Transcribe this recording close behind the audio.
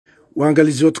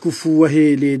Waangalizi watukufu wa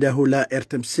hili dahula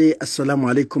RTMC, assalamu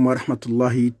alaikum wa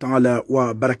rahmatullahi ta'ala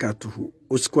wa barakatuhu.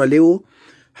 Usiku leo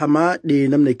hama de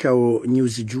namna ikao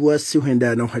news jua si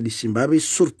huenda na hadisi mbabi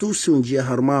surtout si unjia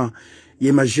harma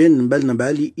yemajen mbali na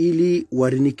mbali ili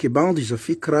warinike bandi za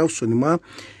fikra usonima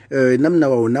namna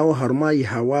waonao harma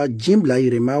hawa jimla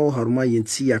iremao harma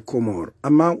yensi ya Comores.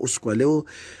 Ama usiku leo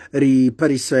ri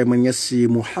parisa mwenyasi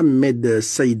Mohamed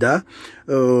Saida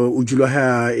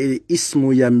ujulaha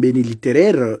ismu ya Mbeni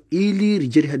Littéraire ili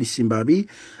rijeri hadisi mbabi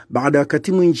baada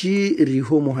wakati mwinji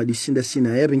rihomo hadisi nda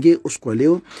sinaye benge usiku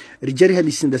leo rijeri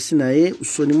hadisi nda sinaye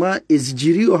usonima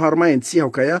ezijirio harma yensi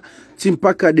haukaya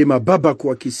timpaka de mababa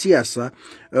kwa kisiasa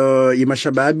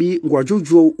imashababi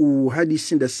ngwajojo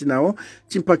uhadisi nda sinao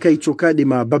timpaka itoka de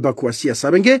mababa kwa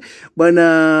siasa benge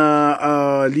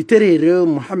bwana Littéraire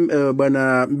Mohamed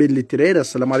bwana Mbeni Littéraire.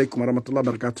 Assalamu alaikum wa rahmatullahi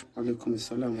wa barakatuh. Alaikum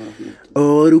assalam wa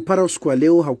rahmatullahi. Rupara usiku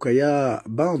leo haukaya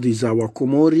bandi za wa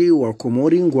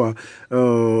Comori ngwa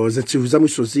zativuzamu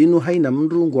sozinu haina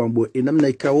mndu ngwambo enamna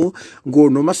ikao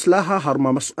ngono maslaha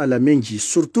harma masuala menji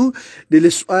surtout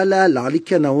dele suala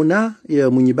laalika naona ya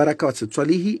mwenye baraka wa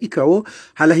tsalihi ikao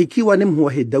halahikiwa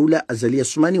nemhuwa he daula azalia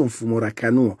sumani wa mfumo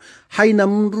rakanu haina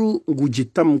mndu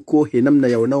ngujitamko enamna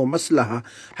yaonao maslaha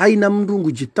haina mndu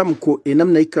ngujitamko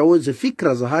enamna ikao ze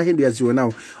fikra za hahendu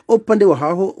yaziwanao opande wa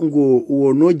haho ngo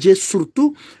uonoje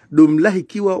surtout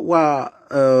domlahikiwa wa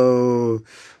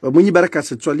mwenye baraka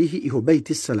tsalihi iho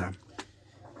baiti salam.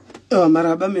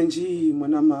 Marhaba menji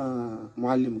mwanama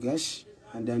muallim gash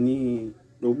andani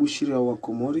dobushira wa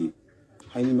Komori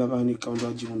haini baba ni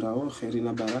kaondoa jihundao kheri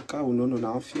na baraka unono na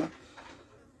afya.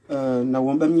 Na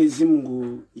wamba Mwenyezi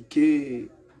Mungu ike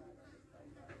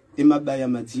emabaya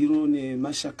madziro ne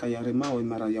mashaka ya remao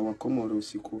mara ya wa Komori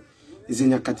usiku izi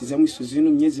nyakati za mwiso zinu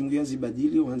Mwenyezi Mungu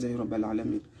yazibadili uhanza ya Rabbal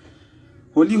Alamin.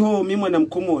 Holiho mimwa na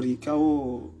Mkomori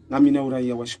kao ngamina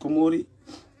uraia wa Shikomori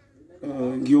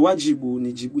ngiyo wajibu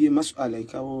nijibuye masuala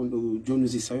ikao ndo jonu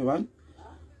zisawewan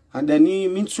andani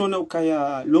mintsona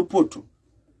ukaya lopoto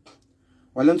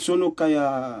wala ntsona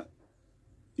ukaya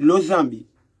lozambi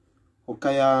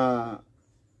ukaya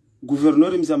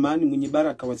guvernori mzamani mwenye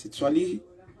baraka wa Tswalihi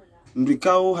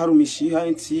mrikao harumishiha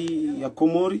nchi ya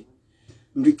Komori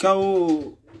mrikao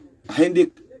hende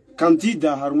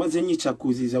kandida harumaze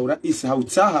nyichakuzi za urais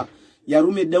hautaha ya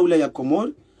rume daula ya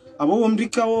Komori abo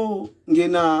mrikao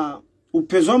ngena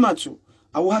upezo macho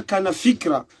au hakana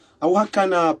fikra au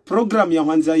hakana program ya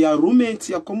hanza ya rumet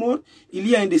ya Komori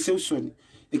ili yaendese usoni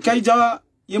ikaija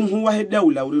yemhuwa he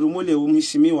daula urirumole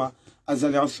umhishimiwa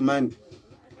Azali Uthmani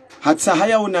hata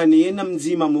haya onani yena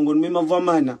mzima mungu mwema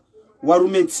vamana wa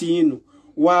rumeti inu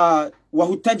wa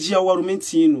hutaji ya wa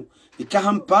rumeti inu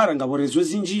ikahampara ngaborezo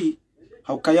zinji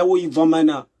haukaya wo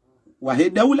ivamana wa he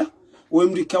daula we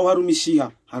mrika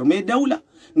harumishiha harume daula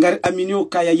ngar aminio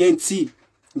kaya yenti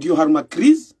ngiyo haruma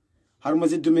kriz haruma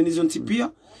ze domenizo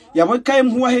ntipia yabo kaya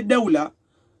mhuwa he daula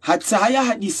hata haya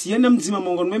hadisi yena mzima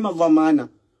mungu mwema vamana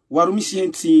warumishi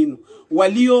hentinu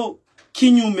walio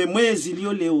kinyume mwezi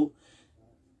lio leo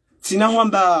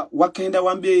tinahwamba wakaenda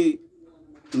wambe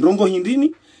ndongo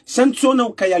hindini santona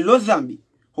ukaya lodhambi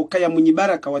ukaya mwenye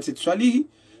baraka wa Tswalihi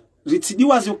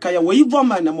ritidiwaze ukaya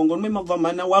weivamana mungu mwema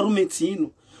vamana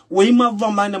warumetinu weima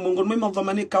vamana mungu mwema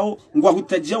vamane kao ngwa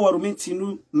hutajia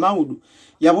warumetinu maudu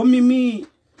yabo mimi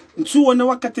ntuona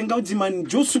wakatenga uzimani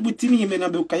josubutini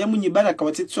himenambe ukaya mwenye baraka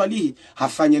wa Tswalihi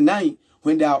hafanya nai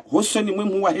wenda hosoni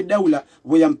mwemu wa hedaula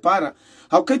voya mpara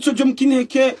haukaito jomkini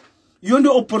heke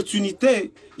yondo opportunité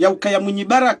ya ukaya mwenye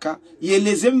baraka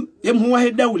yeleze yemu wa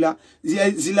hedaula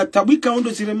zila tabika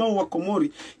ondo zirema wa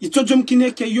Komori ito jomkini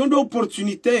heke yondo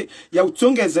opportunité ya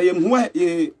utongeza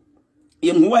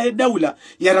yemu wa hedaula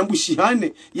ya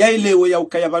rambushihane ya elewe ya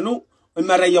ukaya bano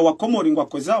mara ya wa Komori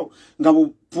ngwako zao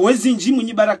ngabo poezi nji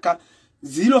mwenye baraka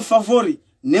zilo favori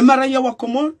ne mara ya wa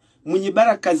Komori mwenye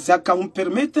baraka zaka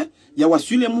umpermete ya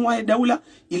wasule muwa daula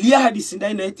ilia hadisi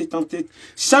ndai na ete tante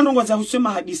shano ngwaza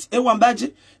husema hadisi ewa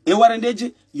mbaje ewa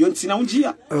rendeje yontina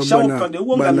unjia shawo pande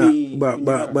uo ngami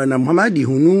bana Muhammadi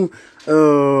hunu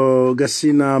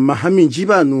gasina mahami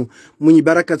njibanu mwenye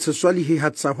baraka Tswalihi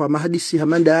hatsa hwa mahadisi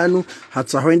hamanda anu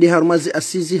hatsa hwende harumazi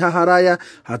asizi haharaya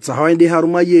hatsa hwende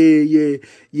haruma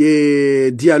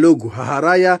ye dialogu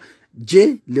haharaya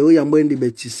je leo ya mwende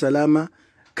beti salama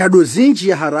kado zinji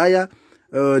ya haraya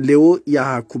leo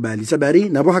ya kubali sabari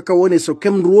nabo hakawone so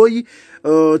kemroi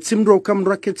timro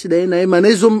kamra ketida na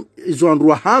emanezo izo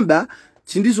andwa hamba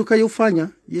tindizo kayofanya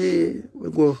ye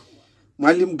wego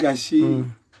mwalimu gashi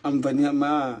ambani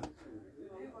ama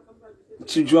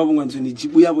tujua mwanzo ni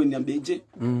jibu yabo ni ambeje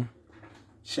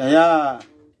shaya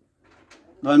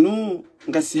banu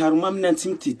ngasi haruma mna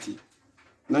timtiti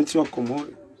nanti wa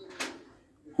Komori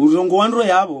urongo wanro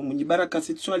yabo munyibaraka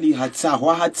sitswali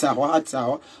hatsawa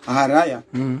haraya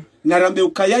narambe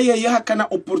ukayaya ya hakana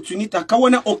opportunité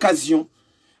akawona occasion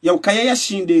ya ukayaya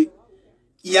shinde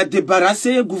ya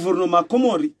débarrasser gouvernement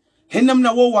Komori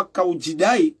henamna wo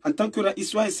wakaujidai en tant que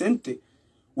rais wa SNT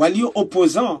walio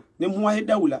opposant ne muwahe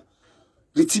daula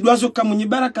ritidwazo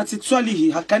kamunyibaraka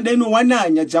sitswali hakanda ino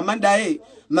wananya jamandae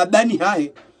mabani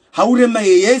hae haure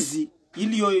mayeyezi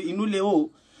iliyo inuleo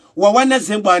wawana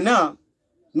zembwana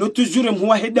no toujours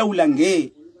muwahe daula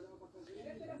nge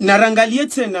narangalie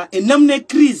tena enamne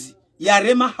krizi ya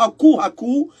rema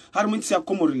haku harmonisi ya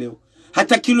Komori leo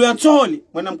hata kilo ya tole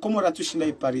mwana mkomora atushinda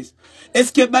i Paris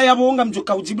eske baya bonga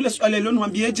mjoka ujibule swali leo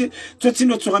nwambieje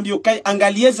totindo tuhambio kai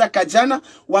angalieza kajana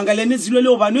wangalene zilo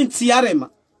leo vanu ntiyarema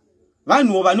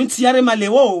vanu ntiyarema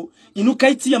leo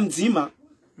inukaiti ya mzima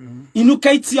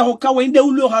inukaiti ya hoka wende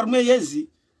ulo harme yezi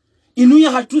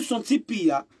inuya hatu sonti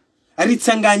pia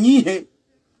ritsanganyihe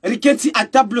riketi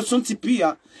atable sonti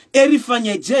pia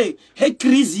erifanyeje he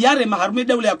krizi yare maharme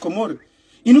daula ya Komori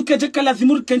inukeje kala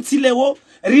dhimur kenti leo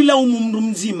rila umumru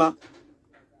mzima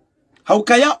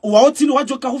haukaya waoti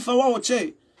wajoka hufa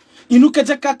waoche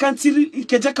inukeje kakantiri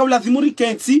ikeje kaula dhimuri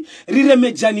kenti rire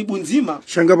mejani bunzima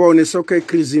shangaba onesoka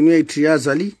krizi ni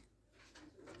itriazali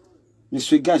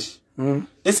Monsieur Gash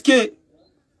eske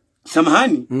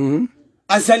samahani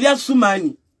azalia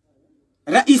sumani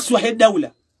rais wa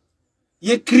daula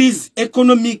ye crise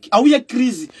économique au ye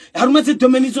crise harumeze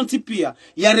domaine pia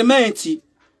ya remeti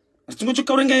atungocho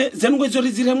kaurenge zenungo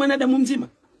zorizire mwana damu mzima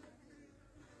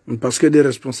parce que des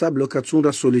responsables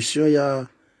katunda solution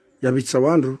ya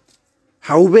bitsawandro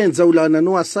haubenza ulana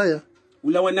no asaya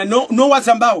ulawana no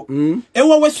wazambao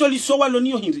ewa we solution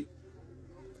waloniyo hindi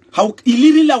hau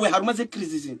iliri lawe harumeze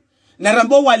crise zini na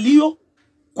rambo walio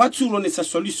kwa turone sa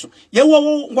solution yewa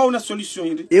wo una solution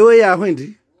hindi ewe ya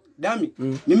hindi dami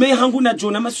mime hangu na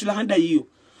jona masula handa hiyo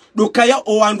dokaya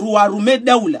owandu warume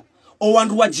daula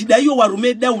owandu wajidayo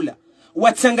warume daula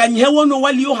watsanganye wono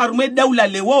walio harume daula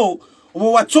lewo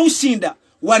watoshinda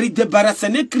wari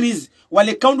debarasane crise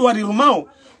wale kaundo wari rumao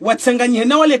watsanganye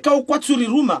na wale kao kwaturi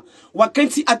ruma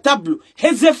wakenti atablu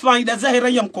heze faida zahira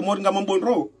ya Mkomori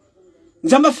ngamambonro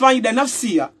njamba faida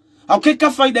nafsia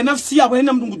aukeka faida nafsia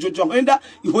wena mdungu jojo wenda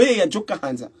ihoye ya joka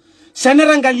hanza shana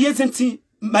rangalieze nti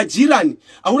majirani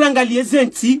aurangalieze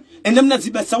nti enamna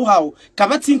zibasau hao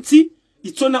kabati nti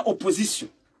itona opposition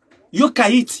yo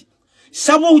kaiti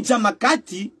sabo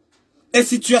ujamakati e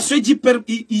situation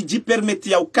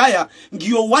ijipermeti ya ukaya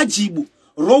ngiyo wajibu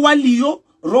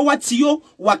rowatiyo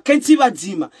wakenti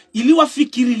wadzima ili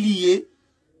wafikirilie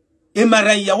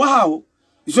emaraya wao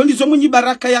izo ndizo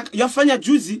munyibaraka yafanya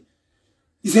juzi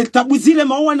zetabu zile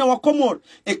mawana wa Komori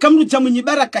kamru ja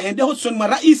munyibaraka hende hoson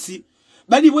maraisi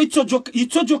bali we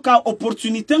itojoka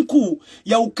opportunité nku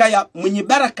ya ukaya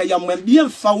munyibaraka ya mwambie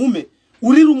mfaume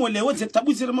uriru molewo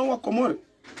zetabu zile mawa Komori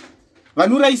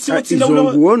vanura isi watinda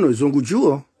ulo zongu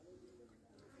juo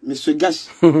Monsieur Gash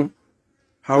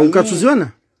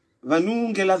haukatuziona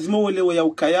vanunge lazima uelewe ya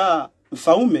ukaya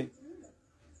mfaume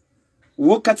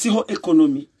wakati ho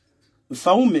economy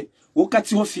mfaume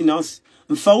wakati ho finance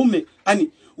mfaume ani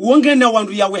uonge na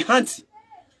wandu yawe hanti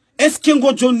eske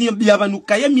ngojo ni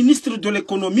biavanuka ya ministre de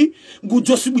l'économie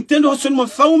ngujo subitendo hoson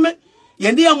mfaume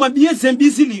yende ya mwabie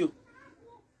zembizilio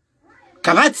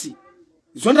kabati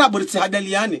zonda aboriti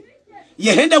hadaliane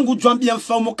yehenda ngujo ambia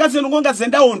mfaume kaze ngonga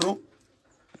zenda ondo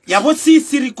yabo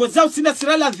siriko zao sina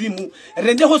sirala vimu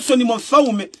rende hoson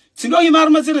mfaume sindo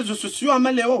imarma zirezo sosio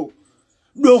amaleo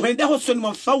do henda hoson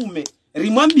mfaume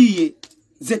rimwambie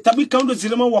zetabu kaundo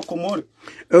zirema wa Komori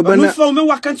mfaume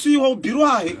wakansi yo biro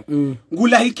hae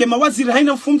ngula hikema waziri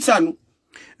haina mfumtsano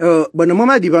bana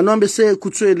Mohamed banombe se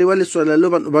kutwele wale swala lo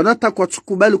banata kwa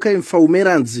tukubali kai mfaume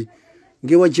ranzi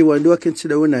ngewaje wande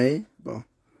wakensida wona bon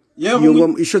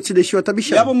yongo ishoti de shwa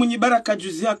tabisha yabo munyibaraka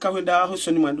juzi akawenda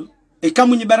hosoni mwando eka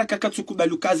munyibaraka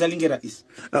katukubali kaza linge rais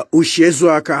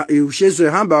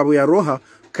ushezwa hamba abo ya roha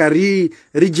kari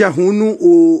rija hunu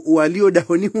walio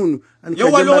dahoni hunu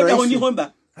yo walio dahoni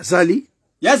homba azali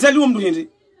yazali wo mruhindi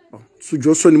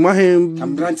sujoso ni mwahe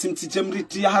kamranti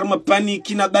mtijemriti ya harma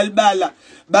paniki na balbala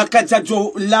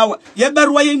bakajajo lawa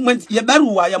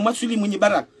yebarua ya mwasuli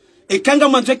munyibaraka ekanga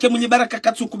mwanzweke munyibaraka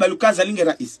katukubali kaza linge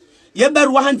rais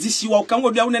yebarua hanzishi wa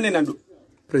ukango bya unene nando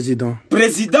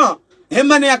president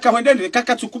hemane yakawendende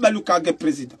kakatukubali kage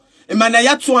president emana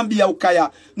yatuambia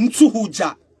ukaya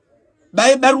ntuhuja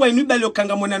bae barua inubali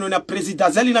okanga monano na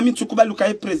president zali na mitu kubali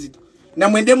ukaye president na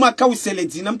mwende mwaka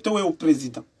useledi na mtowe u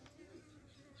president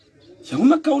ya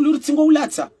umaka uluru tingo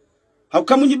ulata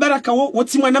hauka munyibaraka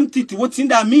woti mwana mtiti woti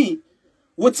ndami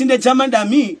woti nde jamanda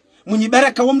mi mwenye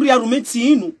baraka wa mri ya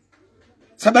rumeti inu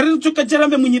sabari tuka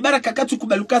jarambe mwenye baraka katu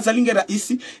kubaluka zalinge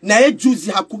raisi na ye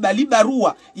juzi hakubali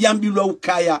barua ya mbilwa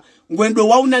ukaya ngwendo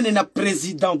waunane na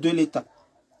president de l'etat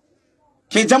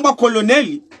kejamba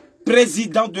koloneli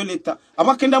president de l'etat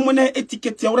abakenda mwene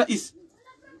etiketi ya uraisi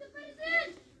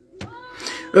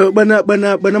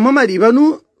bana Mohamed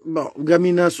banu bon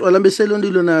gamina swala mbeselo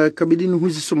ndilo na kabidini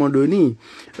huzi somondoni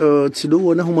tsido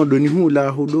wona homondoni hula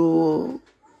hudo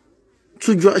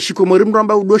tujwa shikomori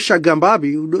mramba udo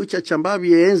shagambabi udo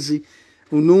chachambabi enzi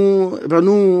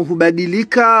banu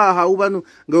hubadilika hau banu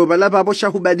ngao bala babo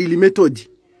hubadili metodi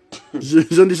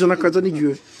zondi zona kaza ni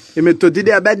jue e metodi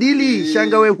de abadili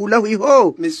shanga we hula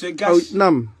hiho monsieur Gash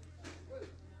nam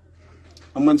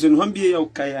amanzenu hambie ya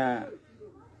ukaya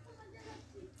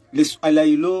les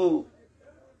alailo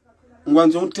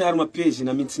ngwanzo unte harma page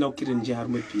na mintina ukire nje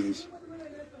harma page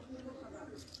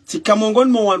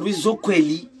tikamongoni mo wandu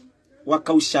izokweli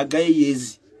wakausagaye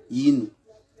yezi yinu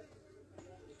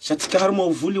shatika harma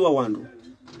uvuli wa wandu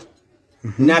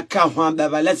na kahwamba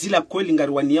balazila kweli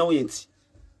ngari waniao yenti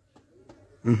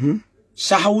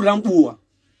shahaurambuwa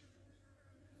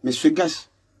monsieur Gash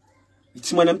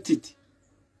iti mwana mtiti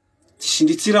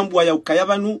tishinditira mbuwa ya ukaya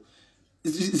banu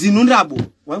zinundabo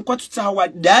wankwa tutahawa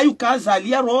dayu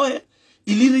kazalia rohe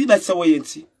iliri basawa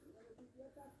yenti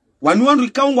wandu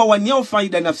ikaungwa waniao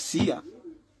faida nafsia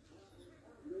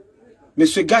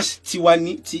monsieur Gash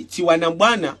tiwana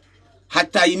mbwana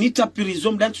hata inita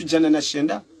prison mdantu jana na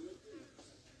shenda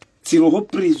tiroho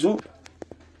prison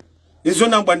ezo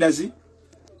na mbwandazi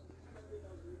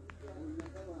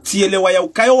tielewa ya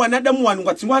ukayo wanadamu wanu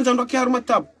ngati ngwanza ndoke haruma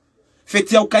tabu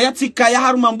feti ya ukaya tikaya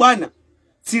haruma mbwana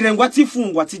tirengwa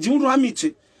tifungwa tijiuru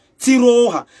hamiche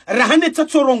tiroha rahane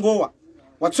tatsorongoa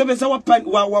watsobeza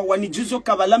wanijuzo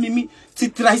kabala mimi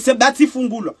titrahise bati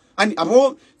fungulo ani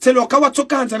abo telo kawa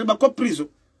toka hanzariba ko prison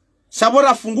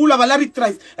sabora fungula balari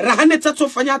trais rahane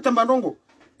tatsofanya hata mandongo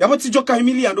yabo tijoka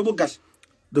himili ya ndobo Gash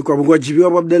doko abungwa jibi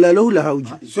wa Abdalla la hauji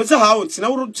soza hao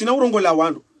tina urongo la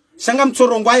wandu shanga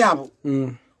mtsorongo yabo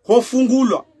ho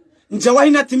fungulwa njawa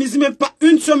inatimizime pa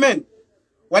une semaine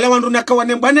wala wandu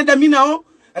nakawane mbwana daminao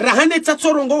rahane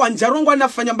tatsorongo wanjarongo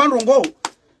anafanya mbanrongo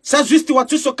sa juste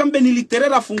watuso Mbeni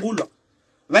Littéraire afungulwa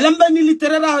wala Mbeni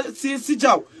Littéraire si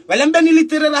jao wala Mbeni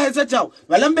Littéraire heza jao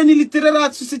wala Mbeni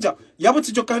Littéraire si jao yabo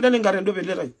tijoka ndane ngarendo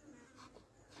belera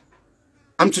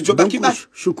amtujoba kiba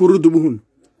shukuru dubuhun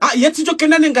yeti joka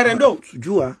ndane ngarendo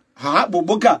jua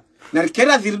boboga na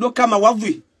rikera dhirido kama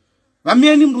wavi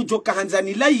wamieni mrujoka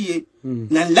hanzani laiye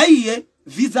na laiye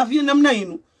vis-à-vis namna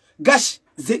inu Gash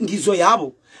zengizo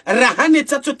yabo rahane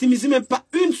tato timizime pa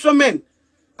une semaine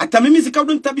ata mimi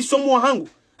zikaudo ntabisomo hangu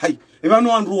hai ebano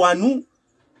wandu wanu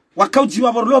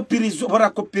wakaujiwa borlo pirizo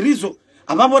borako pirizo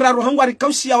ababora ruhangu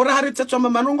arikaushi ya ora hare tato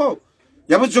mamanongo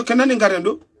yabo jokanane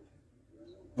ngarendo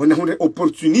bona hunde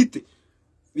opportunité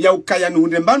ya ukaya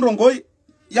hunde mbandongo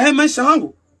ya he maisha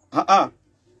hangu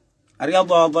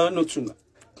ariadha no tsunga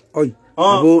oi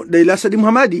abo Daila Sadi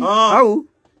Mohamed au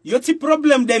yoti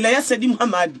problem Daila ya Sadi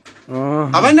Mohamed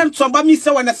abana tsomba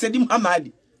misa wana Sadi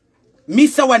Mohamed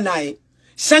misa wanae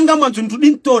shanga mwanzo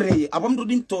ndudin toreye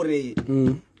abamdudin toreye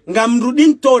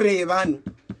ngamrudin toreye banu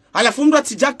alafu mndu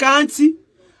atijaka anti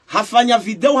hafanya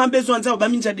video hambezo anza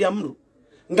baminja dia mndu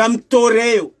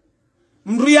ngamtoreyo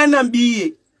mndu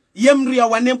yanambie ye mndu ya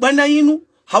wane bwana inu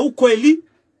haukweli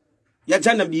ya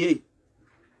jana biye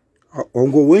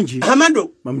ongo wenji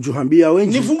hamado mamjuhambia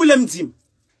wenji nivumbule mzima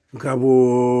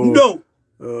ngabo ndo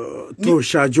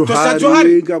tosha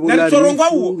johari ngabo la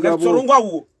torongwa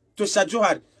uo tosha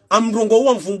johari amrongo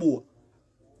uo mvumbua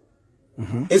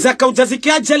ezaka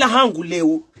ujazikia jela hangu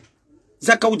leo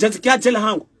zaka ujazikia jela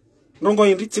hangu rongo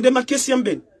indi tinde makesi ya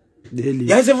Mbeni deli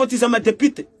ya heze voti za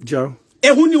madepite jao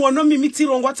huni wanomi miti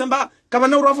rongo atamba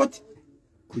kabana uravoti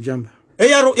kujamba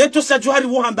yaro tosha johari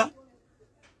wohamba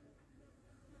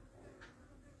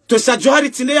tosha johari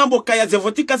tinde yambo kaya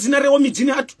zevoti kazinare wo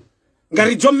mijini hatu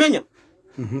ngari jomenya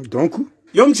donc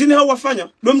yo mjini hao wafanya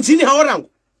do mjini hao rangu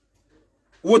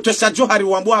wo tosha johari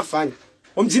wambo afanya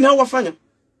o mjini hao wafanya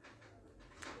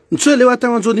ntsole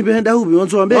watawanzo ni behenda hubi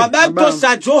wanzo ambe wabato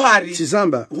sa johari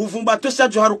Chizamba huvumba to sa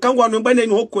johari kangu anwembane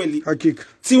ni hokweli hakika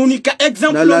ti unika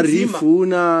example na larifu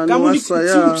na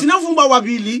nwasaya tinavumba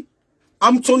wabili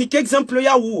amtonika example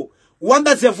ya uo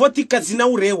wamba zevoti kazina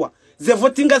urewa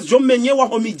zevoti nga zomenyewa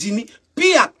homijini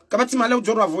pia kabati mala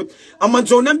ujoro voti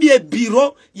amanzona bie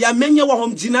biro ya menyewa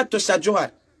homjina to sa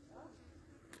johari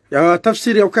ya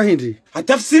tafsiri ya ukahindi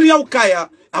tafsiri ya ukaya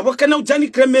abokana ujani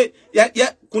kreme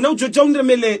ya kuna ujoja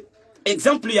unremele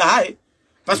exemple ya hae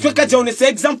parce que kaja onese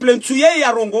exemple ntuye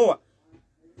ya rongowa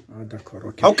d'accord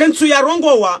okay au kentu ya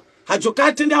rongowa hajoka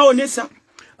atende haonesa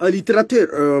littérature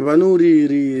vanu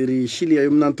ri shili ya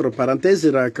yumna entre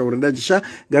parenthèse ra kaurendajisha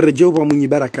garejeo wa mwenye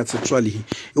baraka tswalihi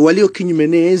walio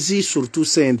kinyumenezi surtout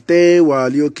sente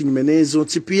walio kinyumenezi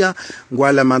otipia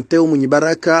ngwala manteo mwenye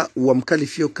baraka wa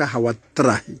mkalifio ka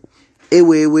hawatrahi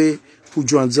ewewe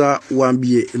hujuanza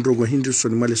waambie ndogo hindu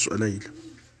soni mwale swala hilo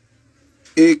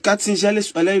kati njale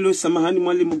swala hilo samahani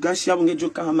mwale mugashi hapo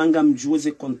ngejoka hamanga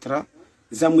mjuoze kontra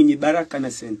za mwenye baraka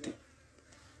na sente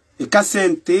ka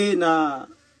sente na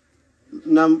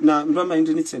ndoma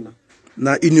indini tena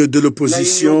na union de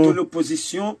l'opposition na union de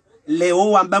l'opposition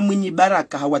leo wamba mwenye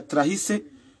baraka hawatrahise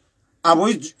abo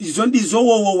izondi zo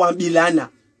wo wambilana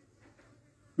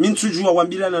mintujua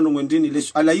wambilana no mwendini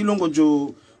leso ala hilo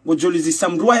ngojo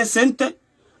lizisamrua hesente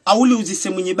auli uzise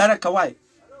mwenye baraka wae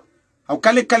au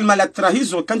kale kalma la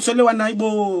trahizo kansole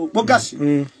wanaibo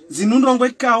bogashi zinundongwe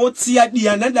kao tia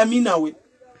diana daminawe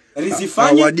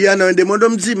rizifanye wadiana wende mondo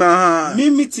mzima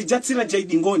mimi tijatira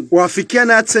jaidingoni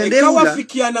wafikiana atendela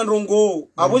wafikiana rongo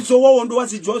abozo wao ndo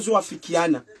wazijozo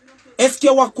wafikiana eske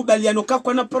wakubaliano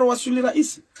kakwa na paro wasuli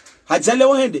raisi hajale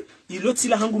wahende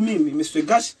ilotila hangu mimi Mr.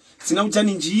 Gash sina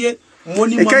ujani njie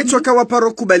moni mwa ekaitwa kawa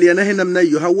paro kubaliana he namna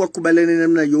hiyo hawa kubaliana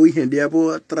namna hiyo ihende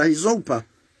hapo trahizo upa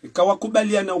ikawa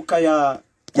kubaliana ukaya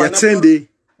yatende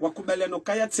wakubaliana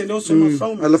ukaya tende osoma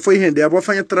faumi alafu ihende hapo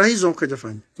afanya trahizo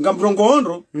ukajafanya ngambrongo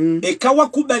ondro ekawa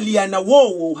kubaliana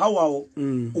wowo hawao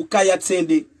ukaya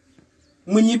tende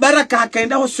mwenye baraka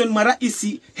hakaenda hoson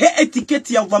maraisi he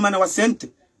etiketi ya uvamana wa sente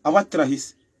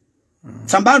awatrahisi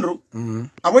sambandro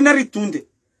abona ritunde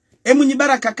mwenye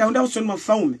baraka hakaenda hoson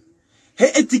mafaume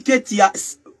he etiketi ya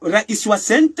rais wa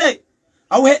sente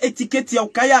au he etiketi ya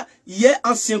ukaya ye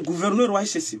ancien gouverneur wa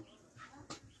HSC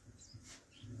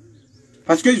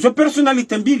parce que zo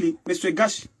personnalité mbili Monsieur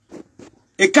Gashi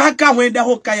kaka wenda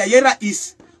hokaya ye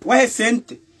rais wa he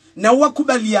sente na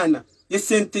wakubaliana ye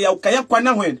sente ya ukaya kwa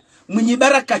na wenda mwenye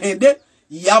baraka hende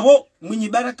yabo mwenye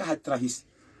baraka hatrahisi.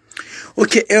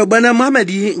 Ok, bana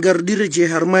Mohamed gardire je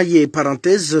harma ye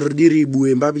parenthèse rdiri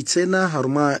buemba bitsena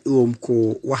harma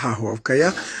umko wahaho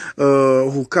kaya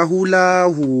hukahula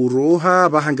huroha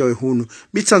bahangawe hunu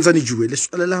bitsanzani juwe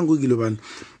leswala langu gilobana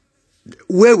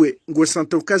wewe ngo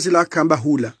sante ukazi la kamba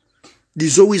hula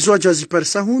dizo wizo jazi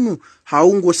parsa hunu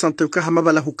haungo sante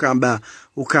ukahamabala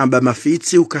hukamba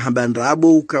mafiti ukahamba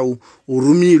ndrabo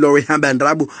urumi lowe hamba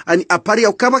ndrabo ani apari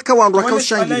ukaba kawandu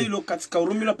kaushangi wala ilo katika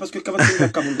urumi la parce que kaba tinga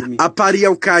kamundumi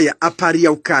apari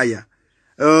ukaya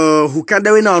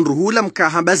hukanda we na andruhula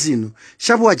mkahamba zinu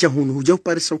shabu waja hunu huja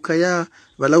uparisa ukaya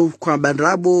wala ukamba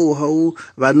ndrabo hau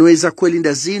wanweza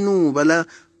kwelinda zinu wala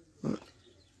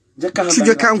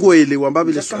suje kangu ele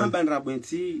wambabile swala kahamba ndrabo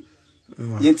enti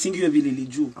yentingi yobili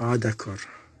juu d'accord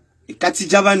kati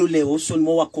javanu leo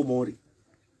sonmo wa Komori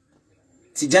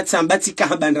tijatsambati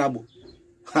kahambandrabo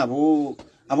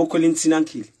abo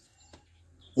kolintinankili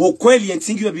wo kweli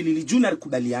yentingi yobili juu na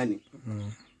kubaliane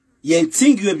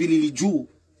yentingi yobili juu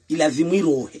ilazimwi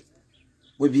rohe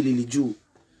webili juu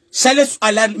shales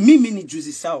ala mimi ni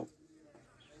juzi sao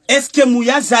eske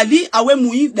muyazali awe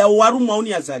muida waru mauni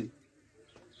yazali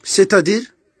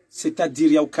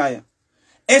c'est-à-dire ya ukaya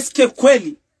eske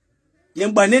kweli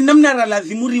yembane namna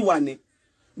lazimuri wane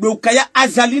ukaya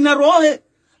azalina rohe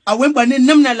awembane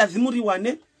namna lazimuri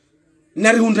wane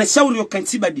na rihunda shauri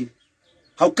yokansibadili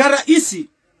haukara isi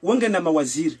wonge na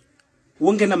mawaziri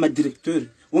wonge na madirekteur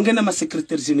wonge na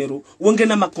secrétaire généraux wonge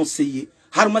na conseiller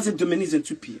harmaze domenize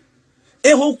ntupia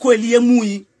eho kweli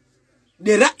yemui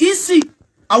de raisi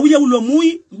awuya ulo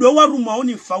mui ndo waru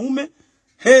maoni faume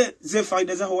he ze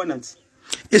faida za wananzi.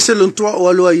 Et selon toi,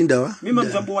 walo wa indawa? Mima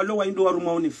mzambo walo wa indawa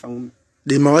ruma oni faume.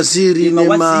 De mawaziri,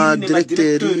 ne ma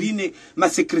directeur, ne ma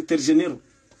secrétaire général.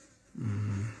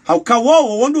 Hauka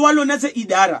wowo wondo walo naze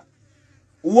idara.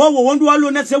 Wowo wondo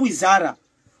walo naze wizara.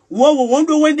 Wowo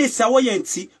wondo wende sawa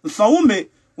yenti faume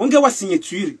wonge wa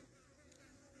signature.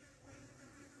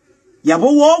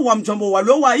 Yabo wa mjambo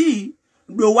walo wa hii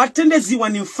do watende ziwa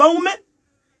ni faume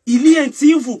ili yenti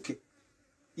ivuke.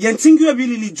 Yentingi wa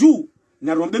bilili juu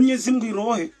na rombe Mwenyezi Mungu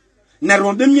irohe na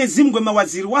rombe Mwenyezi Mungu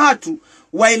mawaziri watu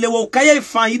waelewa ukaya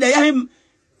faida ya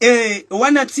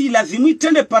wanati lazimu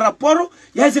itende paraporo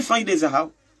ya hizi faida za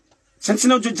hao.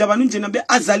 Sasa ujo jabanu nje nambe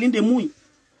azalinde mui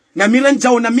na mila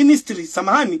njao na ministry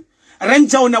samahani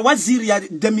ranjao na waziri ya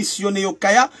demisione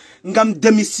yokaya ngam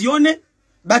demisione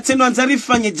bateno anzari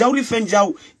fanye jauri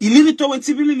fenjao iliri to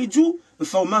wentibili liju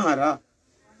mfao mahara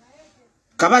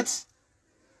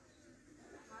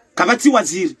kabati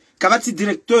waziri, kabati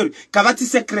directeur, kabati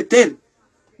secrétaire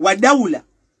wa daula,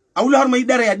 aula harma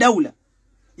idara ya daula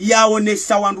yaone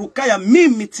sawanruka ya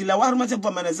mimi tila harma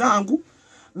zepa manazangu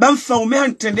bamfa umeha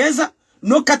ntendeza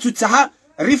no katutaha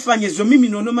rifanyezo mimi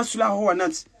nono masula ho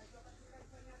wanansi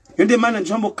yonde mana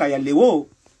njambo kaya leo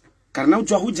karna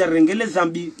ujwa huja rengele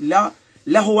zambi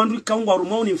la ho wandu kaungwa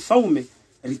rumoni mfaume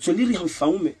ritoliri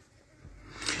mfaume.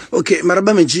 Ok,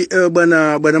 maraba menji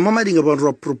bwana Mohamed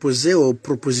ngabandwa proposer o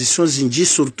proposition zinji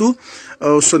surtout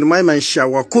sonima maisha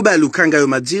wa kuba lukanga yo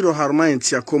madiro harma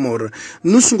ya Comores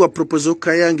nusungwa proposer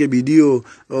kaya ngebidio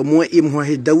mwe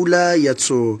imwa daula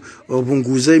yatso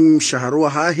bunguze mshahara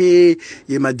hahe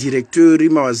ye madirecteur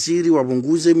mawaziri wa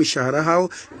bunguze mshahara hao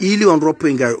ili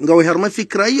wanropenga ngawe harma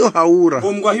fikra hiyo haura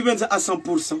bomgwa hibenza a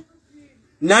 100%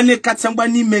 nane katsangwa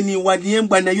ni meni waniye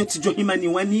mbwana yo tijo himani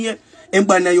waniye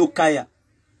mbwana yo kaya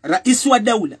rais wa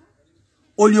daula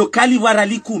oliokali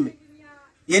warali kume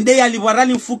yende ya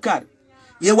liwarali mfukari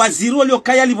ye waziri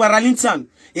oliokaya liwarali ntano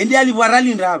yende ya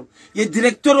liwarali nraro ye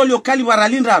director oliokali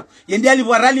warali nraro yende ya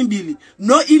liwarali mbili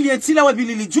no ili yetila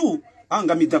wabili juu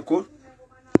anga midakor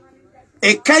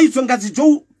e kaito ngazi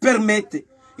juu permete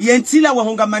yentila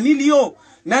wahonga manili yo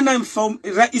nana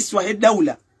rais wa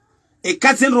daula e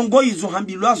kazen rongo izo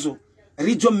hambilwazo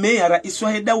rijo meya rais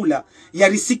wa daula ya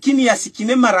risikini ya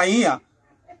sikine maraia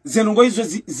zenongo izo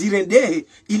zirendehe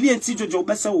ili entijo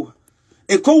jobasa uha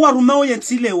eko warumao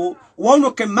yentileo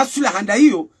waono ke masula handa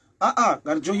hiyo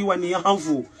garjo hiwa ni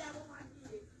hanvu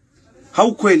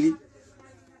haukweli.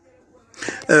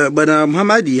 Bana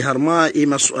Mohamed harma e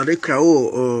masuale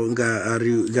kao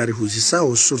ngari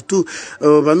huzisao surtout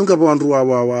banunga bandu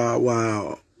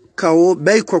wa kao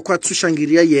bei kwa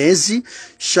tushangiria yenzi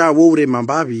sha wore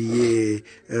mambabi ye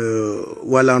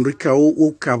walandrika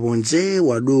ukabonje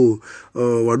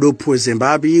wado poze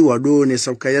mbabi wado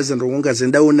nesakaya zendronga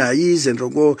zendao na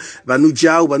zendrongo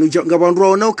banujao ngabandu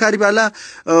ona ukaribala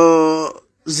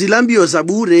zilambio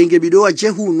zabure ngebido waje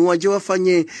hunu waje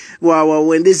wafanye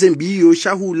waendeze mbio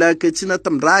shahula ketina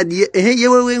tamradi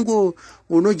yewe wengo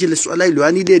onojile swala ilo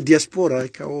ani le diaspora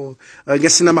kao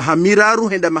ngasina mahamiraru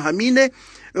henda mahamine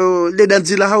le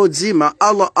danzila hao zima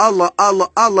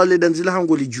Allah le danzila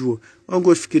hango lijua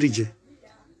wango fikirije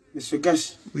Monsieur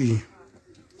Gash. Oui.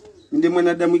 Nde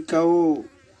mwanadamu ikao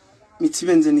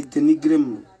mitivenze ni denigre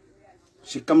mu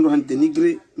shikamro han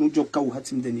denigre nujo kau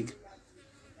hati mdenigre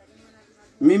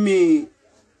mimi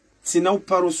sina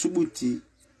uparo subuti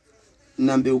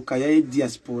nambe ukayae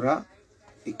diaspora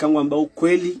ikangwa mbao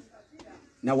kweli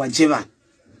na wajeva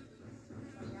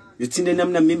yotinde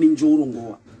namna mimi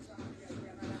njorongoa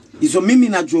izo mimi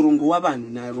na jorongoa banu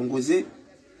na rongoze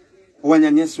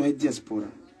wanyanyasi wa diaspora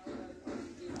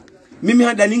mimi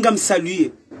hadalinga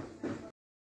msaluye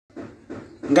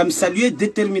ngamsaluye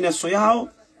détermination yao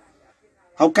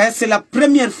haukaya c'est la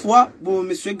première fois bon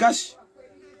monsieur Gash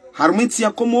harmenti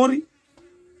ya Comores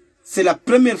c'est la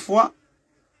première fois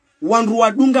wandu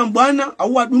wadunga mbwana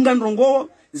au wadunga ndrongo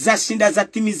za shinda za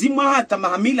timizima hata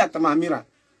mahamila hata mahamira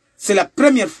c'est la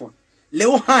première fois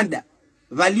leo handa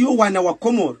valio wana wa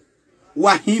Comores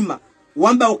wahima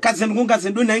wamba okaze ngonga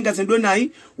zendo na inga zendo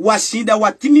nai washinda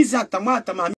watimiza hata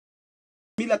mahamila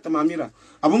hata mahamira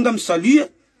abunga msaluye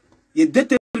ye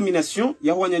détermination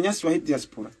ya wanyanyasi wa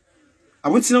diaspora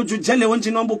abunti na ujojale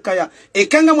wanje nombo kaya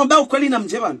ekanga mwamba ukweli na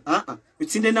mjebana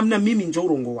utinde namna mimi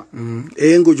njorongoa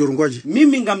ngo jorongwaji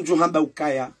mimi ngamjohamba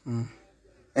ukaya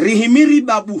rihimiri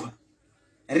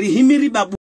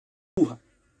babuha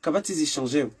kabati zi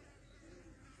changer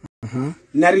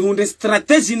na rihunde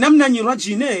strategie namna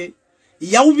nyirajine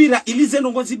ya ubira ilize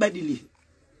nongozi badili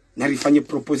na rifanye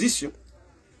proposition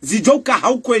zijoka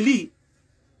haukweli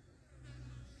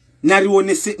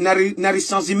nari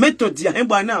change méthode ya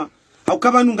bwana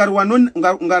haukabanu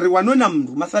ngariwano na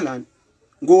mndu mathalan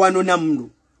ngowano na mndu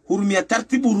hurumia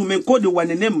tartibu hurume kode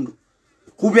wanene mndu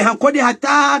hube hankode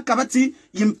hata kabati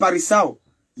yimparisao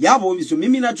yabo bizo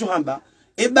mimi na johamba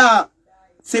eba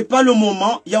c'est pas le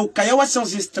moment ya ukaya wa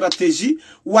changer stratégie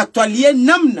watwalie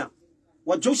namna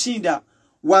wajoshinda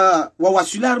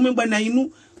wasula harumwe bwana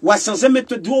inu wa changer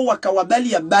méthode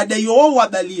wakawabalia baada yo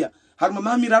wabalia harma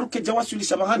mamira ruke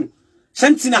jawasulisha bahanu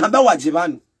shantina haba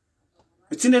wajibanu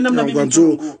tine namna mimi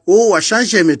wa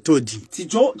changer méthode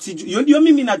tijo yo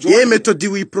mimi na jo ye méthode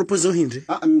wi propose hinde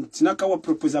tinaka wa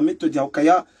propose méthode ya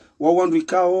ukaya wa wandu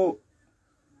ikao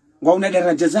ngwa una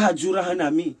daraja za hajura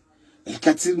hanami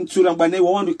kati ntura bwana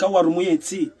wa wandu ikao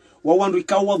warumuyenti wa wandu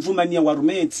ikao wavumania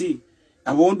warumuyenti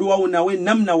abondu wa unawe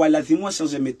namna walazimu wa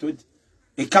changer méthode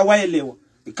ikawaelewa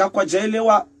ikakwa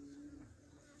jaelewa.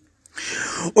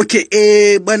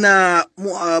 Okay, bana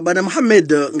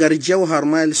Mohamed ngarijao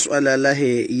harmal swala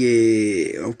lahe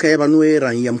ye okay banwe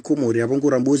ran ya Comores abongo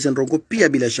ramboze ndrongo pia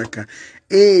bila shaka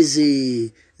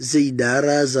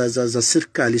zeidara za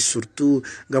serikali surtout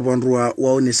ngabonrwa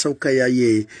waone sauka ya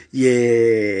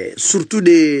ye surtout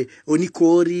de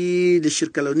onikori de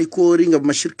shirika la onikori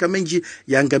ngab shirika mengi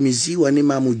yangamiziwa ni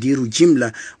mamudiru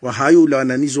jimla wa hayo la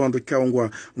wananizo wandoka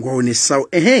ngwaone sawa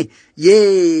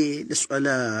ye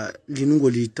swala linungo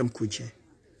litamkuje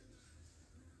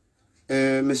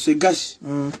Monsieur Gash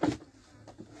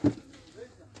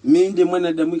minde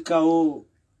mwanadamu kao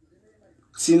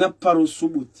sina paro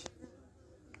subuti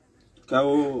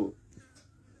kao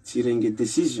tirenge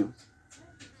décision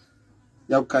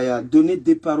ya kaya donner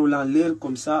des paroles en l'air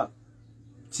comme ça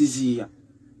tizia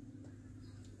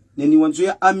neni wanzo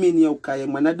ya amini ya kaya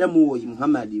mwanadamu wo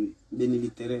Mohamed Mbeni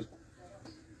Littéraire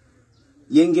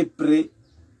yenge pre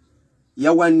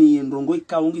ya wani ndongo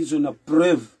ikaongizo na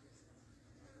preuve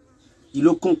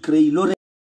ilo concret ilo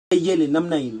reyele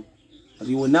namna ino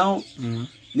rionao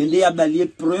nende ya balie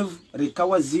preuve reka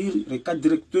waziri reka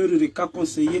directeur reka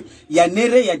conseiller ya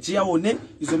nere ya jia one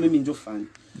izo mimi njo fani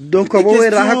donc abo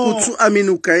era hakutsu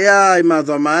aminuka ya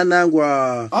imadhamana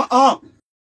ngwa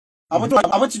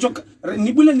abati joka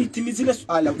nibule nitimizile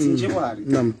swala utinje wari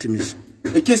namtimiza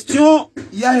e question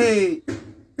ya he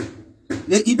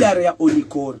le idara ya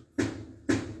onikor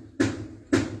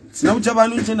sina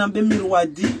ujabanu nje na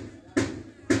Mirwadi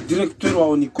directeur wa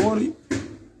onikori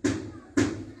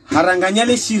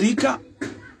haranganyale shirika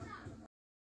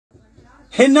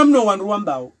henamno wanru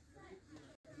ambao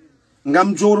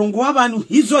ngamjorongo abantu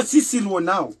hizo sisi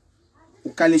ruonao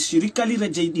ukale shirika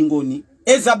lireje idingoni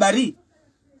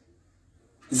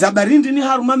zabari ndini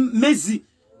haruma mezi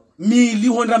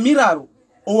milihonda miraro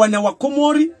owana wa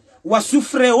Komori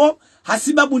wasufreo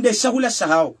hasibabu ndeshahula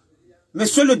shahao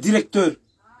monsieur le directeur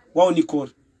wa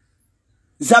onikori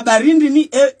zabari ndini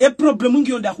problemu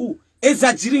ngionda hu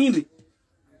ezajiri hindi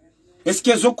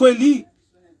eske zo kweli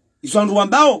izo ndu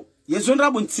ambao yezo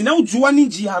ndabo ntina ujua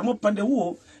ninji harmo pande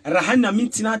huo rahana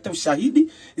mintina hata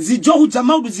ushahidi zijo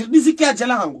hujamaudu ziridizike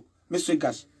ajala hangu Monsieur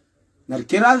Gash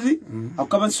narikerazi au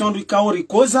kama sondu ikao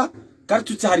rikoza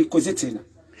kartu taharikoze tena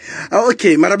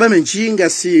okay maraba menji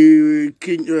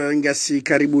ngasi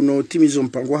karibu no timizo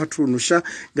mpango hatu nusha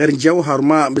garinjao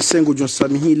haruma besengo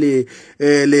jonsamihile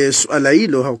le swala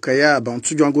hilo haukaya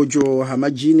bantu ngojo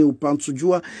hamajini upantu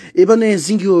jua ebane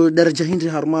zingio daraja hindi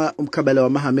haruma mkabala wa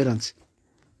mahameranzi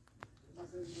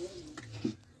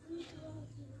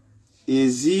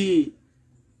ezi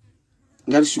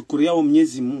ngari shukuria wa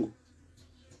Mwenyezi Mungu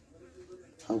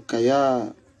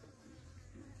haukaya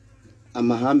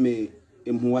amahame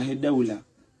emuwahe daula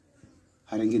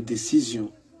harenge decision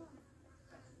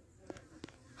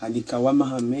halikawa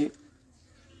mahame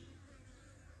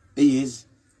eyezi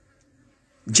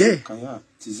je kaya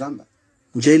tizamba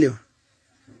njelewa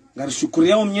ngari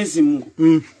shukuria wa Mwenyezi Mungu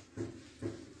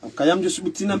haukaya mjo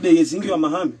subutina beyezi ngi wa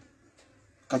mahame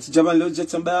katijaba leo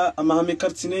jetamba amahame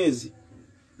kartinezi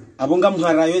abonga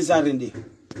mharayo zarende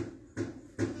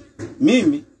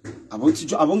mimi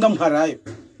abonga mharayo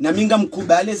na minga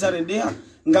mkubale zarendea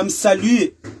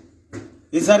ngamsalue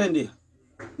ezarendea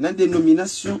na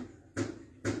denomination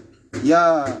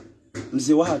ya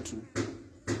mzee watu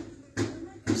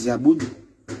mzee Abudu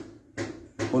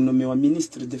onome wa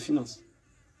ministre des finances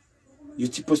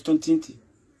yuti postontinti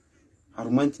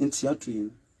harumanti nti yatu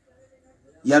yin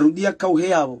yarudia kauhe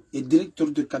yabo et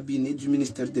directeur de cabinet du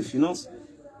ministère des finances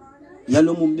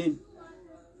yalo Mbeni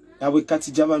yawe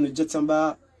kati jabanu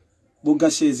jetsamba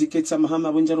bogashe ziketsa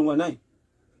mahama bonjarungwa naye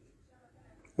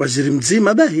waziri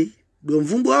mzima bahi do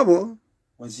mvumbu wabo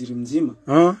waziri mzima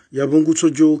yabungu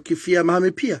tojo kifia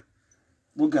mahame pia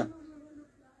boga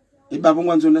ibabo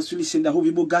ngwanzo nasulishinda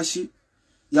hubi bogashi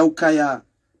ya ukaya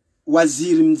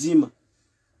waziri mzima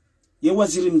ye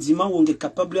waziri mzima wonge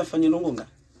capable afanye nongonga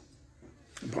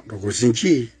bogo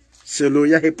zinji selo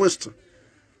ya heposto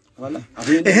voilà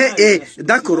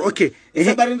d'accord okay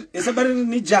esabari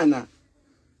ni jana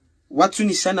watu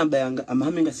ni sana bayanga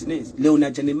amahamenga sinezi leo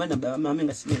na janemana ba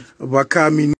amahamenga sinezi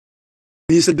waka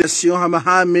ministre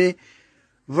hamahame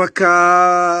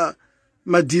waka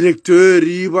ma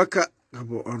directeuri waka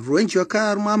abo roenji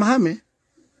waka amahame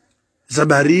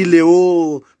zabari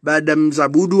leo baada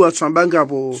mzabudu watsambanga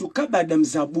hapo suka baada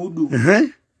mzabudu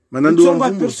manando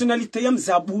wa personalite ya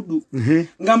mzabudu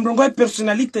ngamrongo ya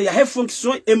personalite ya he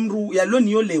fonction emru ya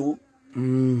lonio leo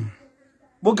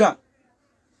boga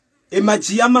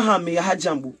emaji ya mahame ya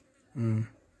hajambu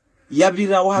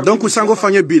yabira wa donc usango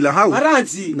fanyo bila hau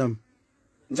aranzi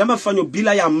njama fanyo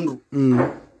bila ya mru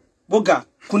boga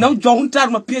kuna ujwa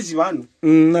huntaru mapiezi wanu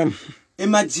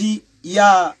emaji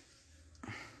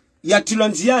ya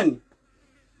tilonziani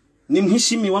ni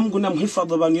mhishimi wa Mungu na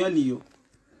mhifadhi wa yaliyo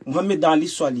Mohamed Ali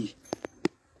Swali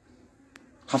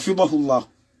hafidhahullah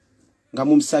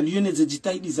ngamumsalio ne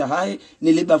jitahidi za hae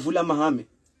nele bavula mahame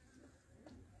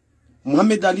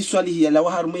Mohamed Ali swalihi ala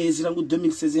wa harume yezirangu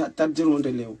 2016 hata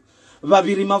jeronde leo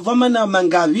babiri mavama na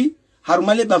mangavi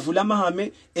harumale bavula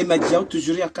mahame emajao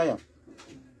toujours yakaya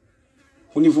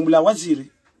univumbula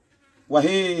waziri wa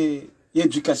he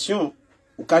education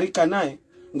ukarika nae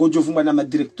ngojovumba na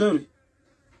madirekteur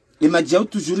emajao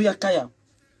toujours yakaya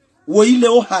wo ile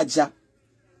o haja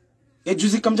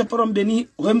ejuzi kamja paro Mbeni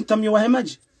we mtamyo wa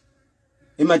hemaji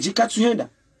emaji katuhenda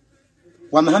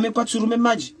wa mahame kwa turume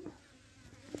maji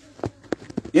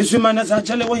yesu mana za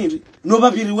jale wahiri no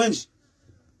babiri wenji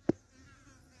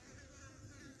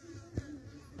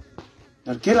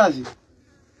narkerazi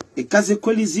ikaze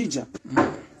kweli zija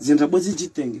zinrabozi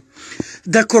jitenge.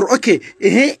 D'accord, ok.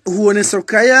 Huone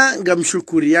sokaya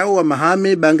ngamshukuria wa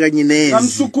mahame banga nyinezi.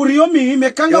 Ngamshukurio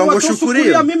mimi kanga watu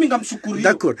shukuria mimi ngamshukurio.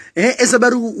 D'accord.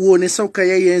 Ezabaru huone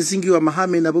sokaya yenzingi wa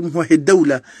mahame na bomu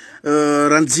daula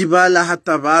ranzibala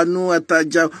hata vanu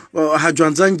hata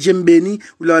hajwanzanje Mbeni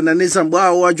ula wananeza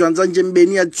mbao hajwanzanje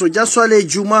Mbeni atsoja swale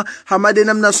juma hamade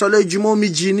namna swale juma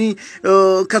mijini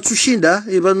katsushinda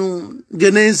ebanu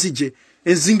genenzije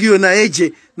enzingiyo na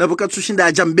eje na boka tushinda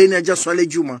aja Mbeni aja swale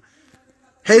juma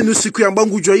henu siku ya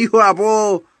mbangu jwa hiyo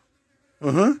hapo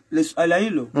lesuala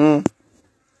hilo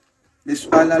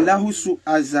lesuala lahusu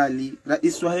azali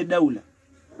rais wa daula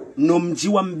no mji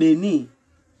wa Mbeni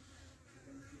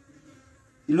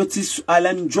ilo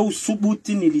tisuala njo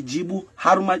usubuti nilijibu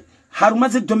haruma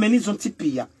ze domeni zonti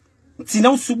pia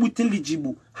tina usubuti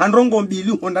nilijibu handrongo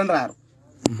mbili hondanraro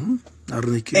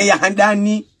eya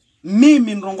handani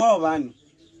mimi nrongo wa vani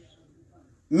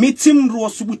miti mruo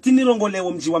subutini rongo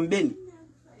lewo mji wa Mbeni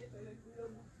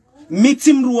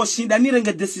miti mruo shindani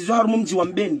renge decision harumu mji wa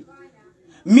Mbeni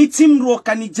miti mruo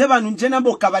kanijeba nunjena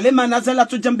boka vale manazala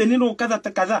toja Mbeni rongo kaza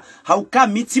takaza hauka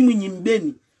miti mwinyi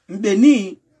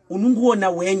Mbeni ununguo na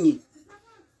wenyi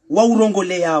wa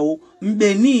urongole yao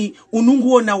Mbeni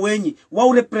ununguo na wenyi wa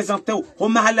urepresenteo ho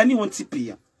mahalani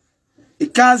hontipia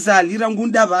ikaza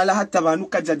lirangunda vala hata vanu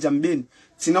kajaja Mbeni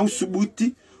tina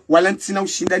usubuti wala tina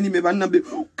ushindani mebana be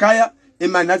kaya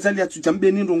emanazali ya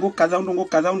tujambeni ndongo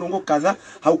kaza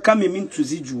haukame mimi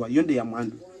tuzijua yonde ya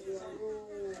mwandu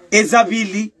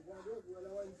ezabili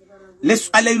lesu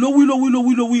ala ilo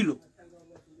wilo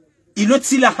ilo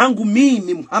tila hangu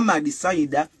mimi Muhammad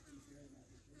Saida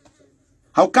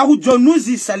haukahu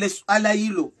jonuzi sa lesu ala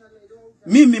ilo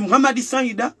mimi Muhammad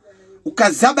Saida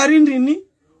ukazabarindini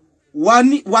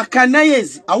wani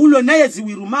wakanayezi aulo nayezi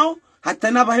wirumao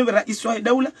hata naba hewe rais wa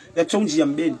daula ya chonji ya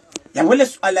Mbeni ya wele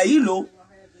suala hilo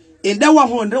endawa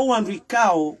honde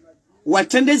wanrikao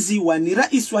watendeziwa ni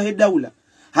rais wa daula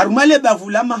harumale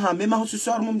bavula mahame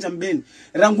mahususu harumu mjambeni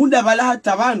rangunda bala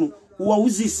hata vanu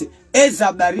uwauzise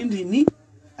eza barindi ni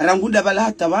rangunda bala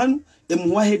hata vanu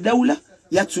emuwa daula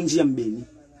ya chonji ya Mbeni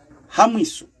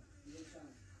hamwiso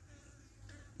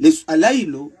le suala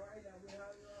hilo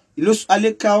ilo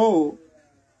suale kao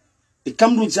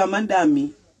ikamru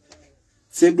jamandami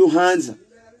sedu hanza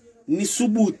ni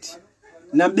subuti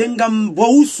na benga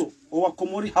mbouso wa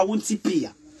Komori hawunti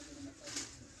pia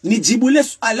ni jibule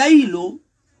suala hilo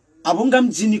abonga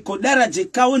mjini kodaraje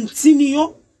kao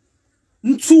ntiniyo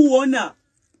ntuona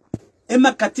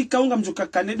ema katika unga mjuka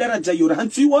kane daraja yura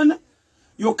hantuiona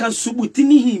yokan subuti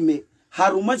ni hime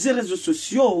harumaze rezo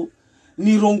sosio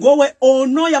ni rongowe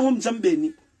ono ya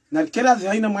homjambeni na kera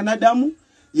haina mwanadamu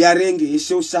ya renge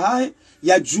eshe usahahe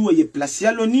ya juwe ye plasi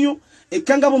ya loniyo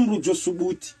ekanga bo mrujo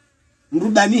subuti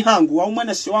mrudani hangu au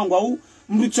mwana wangu au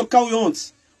mruchoka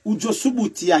uyonzi ujo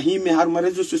subuti ya hime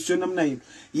harumarezo sosio namna hiyo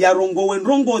ya rongowe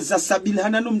rongo za sabili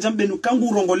hanano mjambeni kangu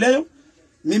urongoleyo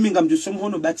mimi ngamjusomu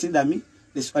hono bati ndami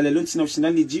lesuala lonti na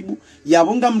ushinani jibu ya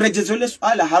bonga mrejezo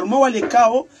lesuala haruma wale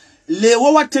kao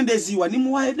lewo watendeziwa ni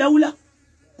muwahe daula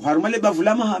haruma le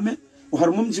bavula mahame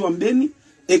haruma mji wa Mbeni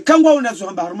ekangwa unazo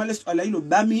hamba haruma lesuala hilo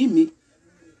bami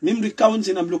mimi rikao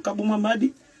nje na mlokabu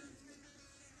Muhammad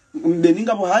Mbeni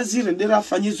ngabo hazi rendera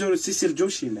afanyizo sisir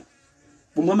joshinda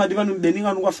Muhammad banu Mbeni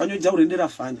ngano afanyo ja rendera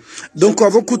afanya donc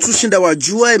avo kutushinda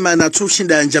wajua imana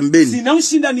tushinda njambeni sina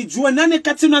ushinda ni jua nane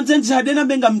kati unanzenje hadena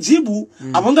benga mjibu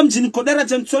abonga mjini kodera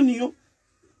jantoniyo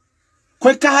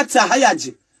kweka hata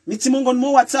hayaje miti mongo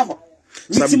nmo watsaho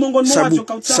miti mongo nmo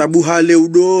wajoka sabu hale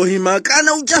udo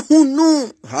himakana ujahunu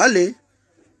hale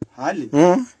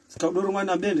Skaudoro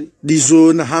mwana Mbeni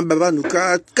dizo na hamba banu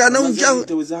kana unja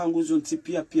teweza hangu zonti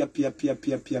pia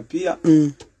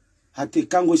hate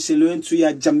kango seloentu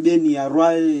ya jambeni ya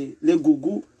rwae le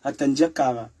gugu hata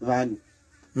njaka vani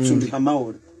sundi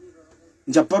hamaora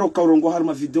njaparo kaurongo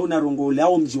harma video na rongo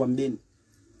lao mji wa Mbeni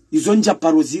izo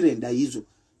njaparo zirenda hizo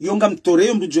yonga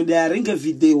mtoreo mbujonde ya renge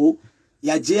video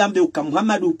ya jeyambe uka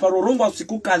Muhammad uparorongo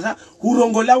usiku kaza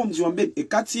hurongolao mji wa Mbeni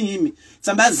ekati himi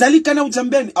samba zalika na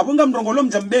ujambeni abunga mrongolo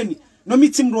mjambeni no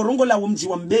miti mrorongola mji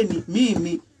wa Mbeni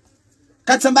mimi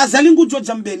katamba zalingu jo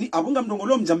jambeni abunga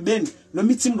mrongolo mjambeni no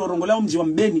miti mrorongola mji wa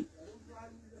Mbeni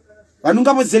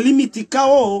wanunga bo zelimiti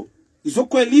kao izo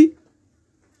kweli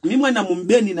mimi na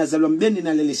Mbeni na zalwa Mbeni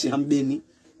na leleshi hambeni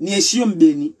ni eshio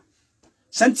Mbeni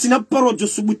santina porojo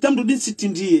subutamdu din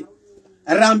sitindie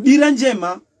rambira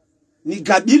njema ni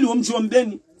gabili wa mji wa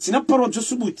Mbeni sina porojo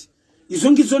subuti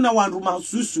izongizo na wandu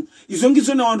mahususu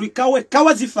izongizo na wandu ikawe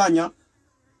kawa zifanya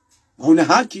huna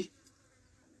haki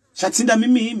shatinda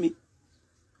mimi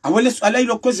awele suala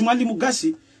ilo kozi mwalimu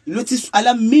Gashi iloti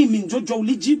suala mimi njojo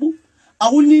ulijibu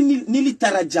au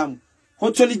nilitarajamu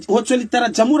hoto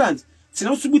litarajamu ranzi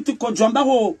sina usubuti kojo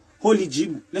ambaho holi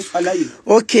jibu lesu alailo.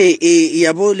 Okay,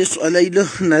 yabo lesu alailo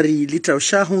nari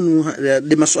litaushahunu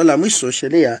de masuala mwiso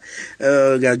shelea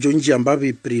ga jonji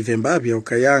ambabi prive mbabi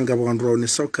okayanga wandraone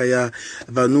soka ya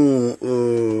vanu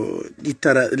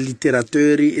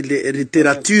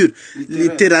literature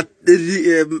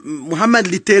Mohamed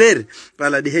Littéraire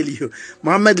pala de helio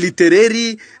Mohamed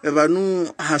Littéraire vanu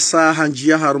hasa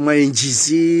hanjia haruma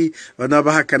enjizi vanu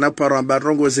bahakana paramba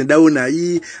rongo zendauna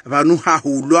yi vanu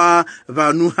hahulwa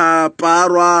vanu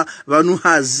parwa vanu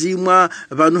hazimwa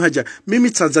vanu haja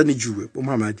mimi Tanzania juwe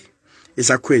Muhammad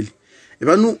eza kweli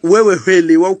vanu wewe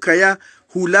hwele waukaya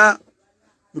hula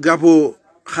ngabo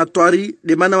khatwari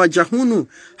de mana wajahunu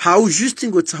hau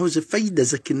justingo tsahoze faida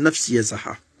za kinafsi ya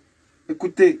zaha.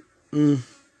 Écoutez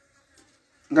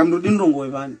ngamrudin rongo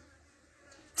evani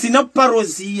tina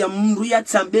parozi ya mru ya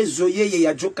tsambezo yeye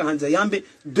ya joka hanza yambe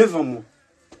devant moi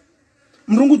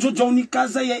mrungu jojo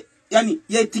unikaza ye yani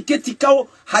ya etiketi kao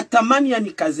hatamani ya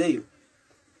nikazeyo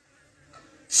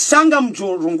sanga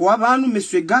mjorongo wabanu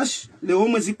Monsieur Gash leo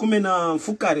mwezi 10 na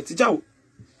mfukare tijao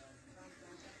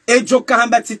ejo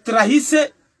kahamba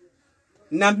titrahise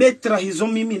na betrahizo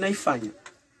mimi naifanya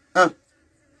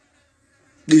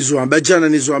nizoamba jana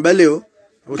nizoamba leo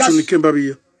otunike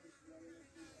mbabiyo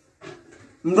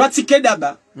mrati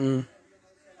kedaba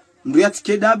mrati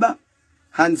kedaba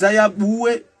hanza ya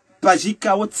buwe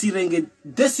pajika wotirenge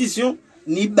decision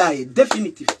ni bae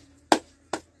definitive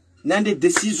nande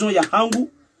decision ya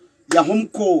hangu ya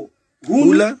homko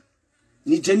hula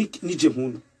ni je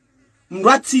hunu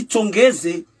mrati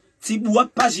tongeze tibuwa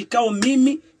pajika o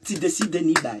mimi ti decide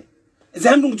ni bae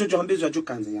zandu ngojo hambezo ajo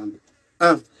kanza yambe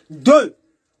 2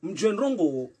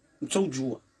 mjwenrongo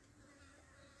mtojua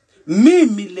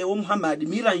mimi leo Muhammad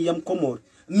miran ya Mkomori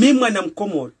mimi mwana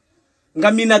Mkomori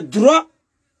ngamina droit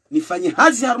nifanye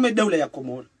hazi harume dawla ya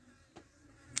Komori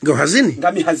ngo hazini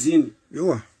ngami hazini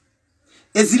yowa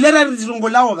ezilera rizongo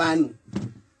lao banu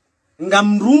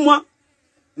ngamrumwa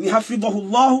ni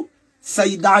hafidhahullah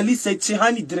Saida Ali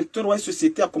Saitihani directeur wa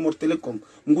societe ya Comores Telecom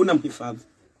nguna mhifadhi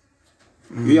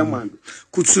ya mwandu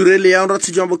kutsurele ya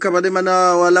nrati jambo kabade mana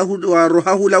wala wa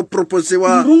rohahu la propose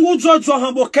wa ndungu jojo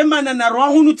hambo kemana na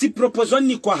rohahu nuti propose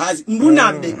ni kwa hazi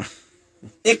ndunambe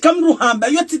kamru hamba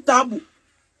yoti tabu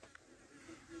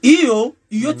iyo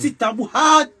titabu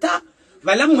hata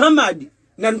vala Muhammad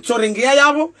na ntorengea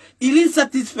yabo ili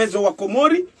satisfezo wa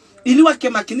Komori ili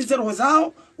wakemakinize roho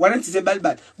zao wanantize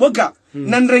balbal boga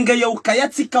na nrengea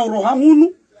ukayati ka roha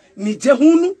hunu ni je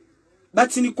hunu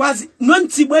bati ni kwazi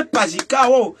nontibwe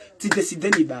pajikao ti decide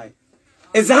ni bae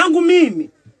eza hangu mimi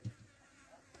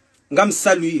ngam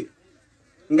saluer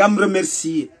ngam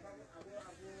remercier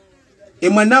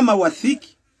mwanama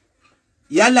wathiki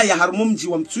yala ya harmu mji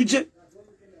wa Mtuje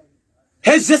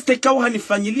hezeste kawa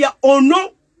hanifanyilia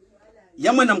ono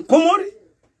ya mwana Mkomori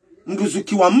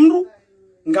mruzuki wa mru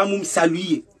ngamu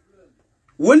msaluie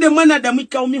wende mwana damu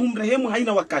ikaumi humrehemu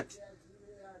haina wakati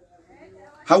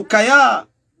haukaya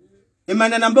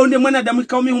emana namba wende mwana damu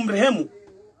ikaumi humrehemu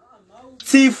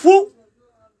tifu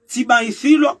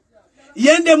tibaithilo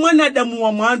yende mwana damu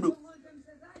wa mwando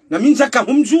na minjaka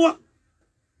humjua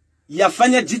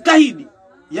yafanya jitahidi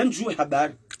yanjue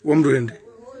habari wamruende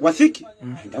wathiki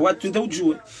watu nda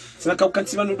ujue sina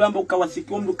kaukantiba nudamba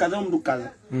ukawathiki omdu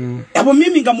kaza abo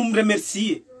mimi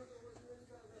ngamumremercier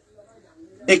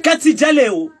kati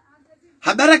jaleo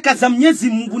habaraka za Mwenyezi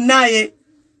Mungu naye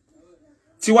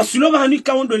ti wasuloba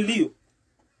hanika ondo lio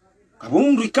abo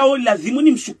mndu ikao lazima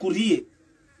nimshukurie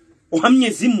o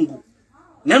Mwenyezi Mungu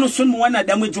nano sonu wana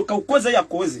damu joka ukoza ya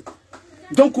koze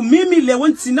donc mimi leo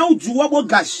ntina ujua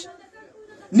bogash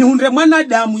ni hundre mwana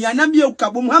damu ya nabii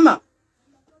ukabo Muhammad.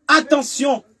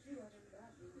 Attention,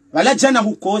 wala jana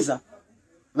hukoza,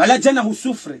 wala jana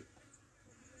husufre.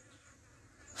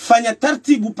 Fanya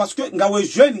tartibu parce que ngawe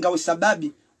jeune ngawe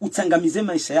sababi utangamize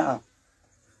maisha yao.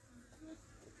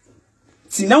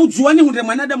 Sina ujuani hunde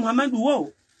mwanada Mohamed wao.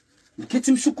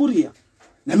 Mketi mshukuria.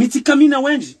 Na mitika mina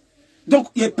wenji. Donc,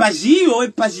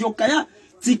 epajiyo kaya.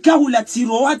 Tika hula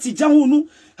tiroa tijahunu.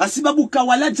 Hasibabu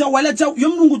kawalaja walaja.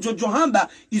 Yomrungu jojo hamba.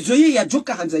 Izoye ya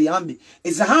joka hanza yambi.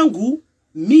 Eza hangu,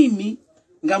 mimi,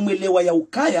 ngamwelewa ya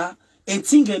ukaya.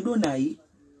 Entinge ndo nai.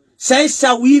 Sae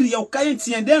shawiri ya ukaya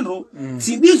ntiendero.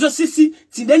 Tindizo sisi.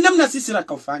 Tindendamna sisi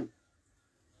rakafanya.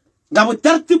 Ngabo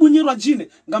tartibu nyirwa jine.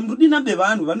 Ngamrudi na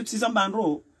bevanu. Vanu tizamba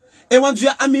nro. Ewanzu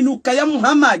ya aminu kaya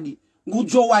Muhammadi.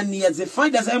 Ngujo wania ze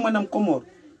faida za mwana mkomoro.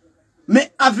 Mais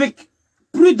avec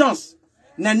prudence.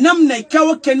 Na namna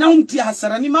ikawa kena umtia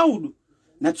hasarani maudu.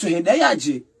 Na tsuhenda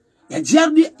yaje. Ya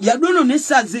jardi. Ya dono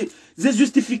nesa ze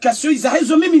justification. Iza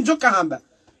hezo mimi njoka hamba.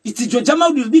 Iti joja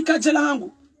maudu bika jela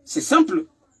hangu. C'est simple.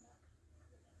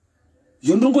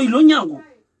 Yondongo ilo nyangu.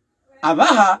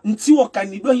 Abaha nti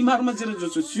wakanido himaru mazire jo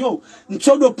sosio.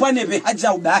 Nchodo pane be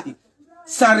haja udahi.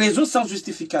 Sans raison, sans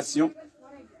justification.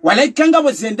 Wala ikanga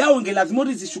wazendao nge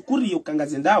lazimori zishukuri yukanga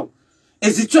zendao.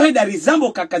 Ezichohe da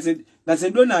rizambo kaka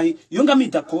zendo na yonga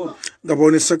mitakoro.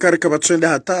 Gabone sakari kabatwende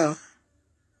hata.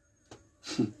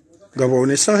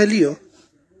 Gabone sahelio.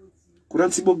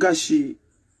 Kuransi bogashi.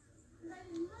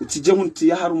 Utijehunti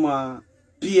ya haruma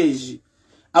piège.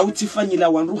 Au tifanyila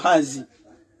wanruhazi.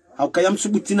 Au kaya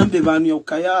msubuti na mbevanu ya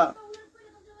ukaya.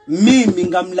 Mimi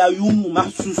ngamla yumu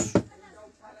mahsusu.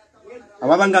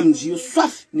 Awabanga mjiyo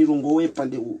swaf ni rongowe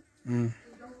pande huu.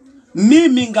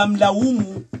 Mimi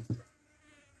ngamlaumu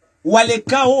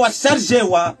walekao wa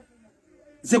sarjewa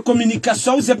ze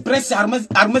communication ze presse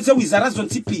armeze wizara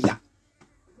zonti pia.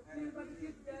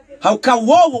 Hauka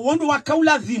wowo wondo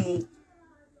wakaula dhimu.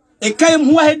 Ekaye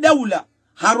mhuwa hedaula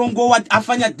harongo wa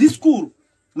afanya diskuru.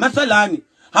 Mathalani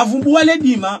havumbu wale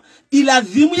dima ila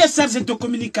dhimu ya charge de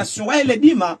communication wa hele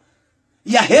dima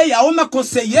ya heya oma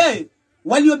conseiller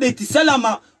walio beti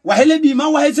salama wahele dima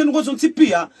waheze ngozo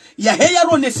ntipia ya heya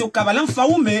ronese ukabala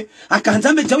mfaume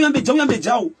akaanzambe yambe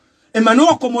jau emano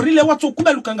wa komorile watu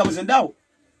kubela lukanga mzendao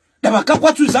dabaka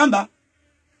kwa tuzamba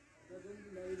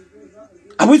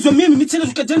awizo mimi mitene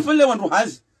tukajeni fale wandu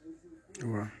hazi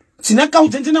sinaka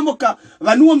ujenjena moka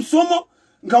vanuo msomo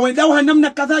ngawendao hanamna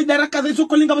kadha idara kadha iso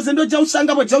kolinga mzendao jau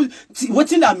sanga jau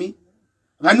watindami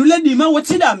vanule dima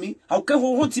watindami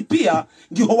haukeho hoti pia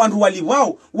ngiho wandu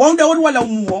waliwao waunda wadu wala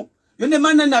umuo yone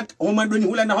mana na homadoni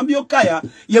hula na hambio kaya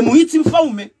ye muhiti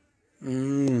mfaume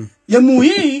ye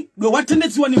muhi do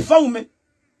watendezi wani mfaume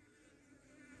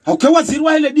haukeho waziri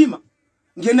wa hele dima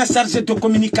ngena charge de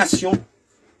communication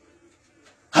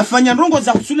hafanya rongo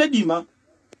za usule dima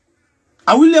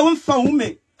awile wa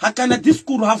mfaume hakana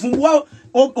diskuru hafunguwa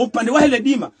opande wa hele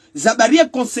dima zabaria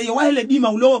conseiller wa hele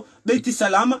dima ulo beiti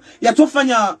salama ya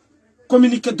tofanya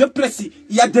communiqué de presse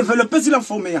ya développer zila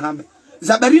forme ya hambe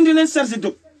zabari ndine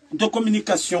charge de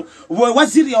communication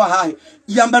waziri wa hae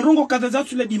ya mbarongo kadha za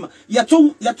usule dima ya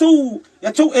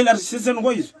to elargise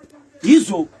ngo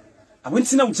hizo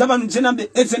awentsina ujaba njenambe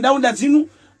ezenda unda zinu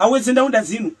awezenda unda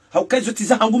zinu haukaizo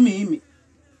tiza hangu mimi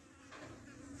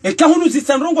ekahunu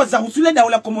zisanrongo za usule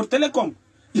daula Comores Telecom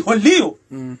iholio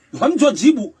hamjo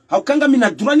jibu haukanga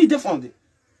mina durani defende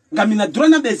ngamina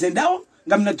durana bezendao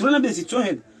ngamina durana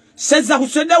bezitohenda seza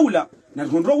husedaula na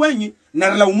rondro wenyi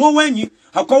na laumo wenyi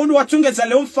haukaondo watungeza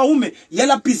leo mfaume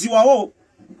yala pizi wao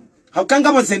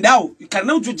haukanga bazendao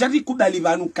ikarna ujojari kubali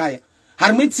vanu kaya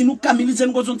harmenti nukamilize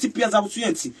ngozo ntipia za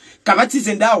usuyensi kabati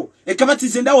zendao kabati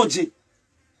zendao je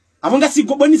abonga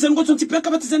sigobonize ngozo ntipia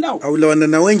kabati zendao awula wana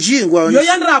na wenji ngwa yo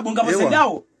yanrabo ngabo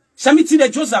zendao shamiti de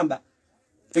jozamba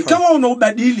ekawa ono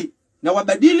ubadili na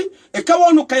wabadili ekawa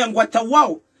ono kaya ngwata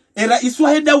wao era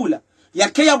iswa hedaula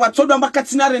yakeya watodo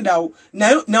ambakati na rendao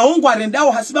na ongwa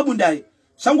rendao hasibabu ndai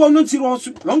sangwa ono ntiro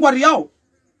hosu ongwa riao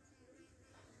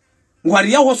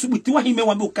ngwari yao hosubuti wa hime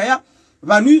wambukaya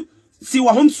vanu si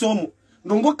wa homsomo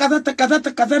ndongo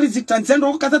kadha rizitanzendo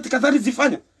ndongo kadha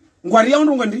rizifanya ngwari yao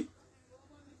ndongo ndi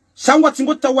sangwa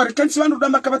tingo tawari kansi vanu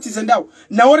damba kabati zendao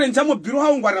na orenjamo biro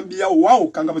hao ngwarambia wao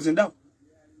kanga bazendao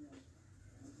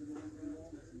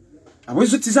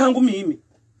awezo tizangu mimi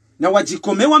na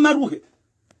wajikomewa maruhe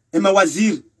ema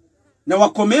waziri na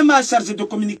wakomema charge de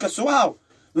communication wao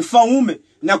mfaume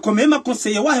na komema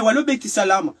conseiller wahe walobeki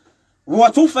salama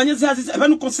watu ufanye zazi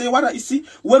abanu conseiller wara isi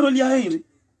weroli ya henri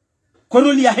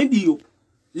koroli ya hendio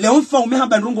leo mfaume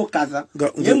hamba ndongo kadha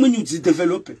ye mwenye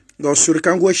ujidevelope ngosuru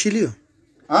kangu washilio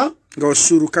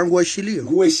ngosuru kangu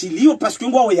washilio parce que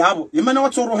ngwa yabo yemana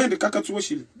watu rohende kaka tu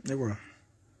washili yego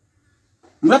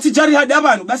mrati jari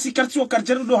hadabanu basi kartiwa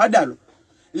karjero do hadalo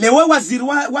lewe waziri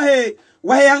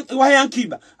wahe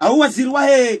yankiba au waziri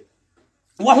wahe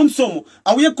wa homsomo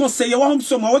awe conseiller wa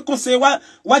homsomo awe conseiller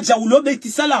wa jaulo beti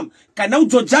salam kana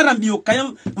ujojara mbio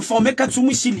kaya mfome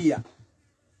katumwishilia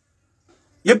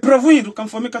ye provindu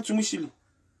kamfome katumwishilia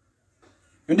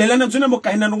ndelana zuna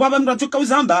mokahina ngwaba mrachoka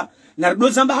uzamba na ndo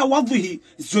zamba hawavuhi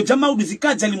jojama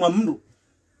udizikaja limwa mru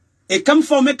e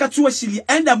kamfome katuwashilia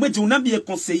enda mweje unambie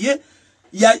conseiller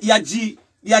ya ji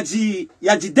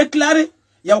déclarer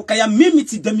ya ukaya mimi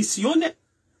ti démissionner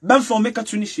ben former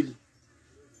katunishili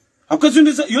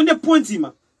akazo yonde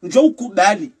pointima njo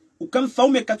ukubali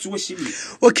ukamfaume katuwashili.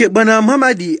 Okay bwana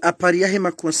Mohamed apari yahe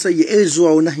makonseil ezo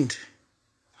aona hindi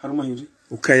haruma hindi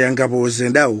ukayanga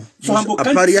bozendao so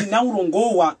apari ya tina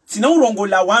urongo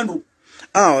la wandu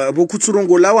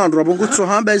bokuturongo la wandu abongo to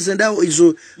hamba zendao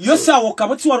izo yosa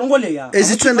wakabati warongole ya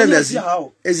ezitwenda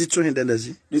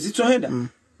ndazi ezitwenda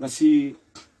nasi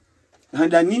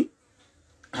handani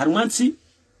harumansi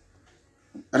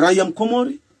raya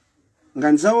mkomori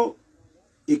nganzao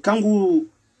ikangu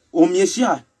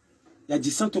omieshia ya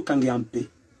jisanto kange ampe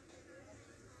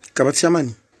kabati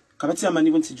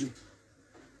amani bonsi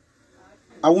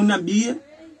auna biye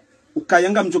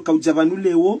ukayanga mjoka ujavanu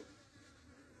lewo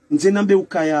nje nambe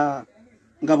ukaya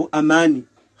ngabo amani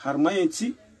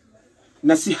harmayenti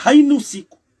nasi hainu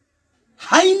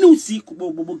usiku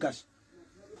bobo gashi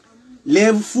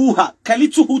lefuha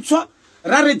kalitu hutwa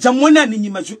rare jamona ninyi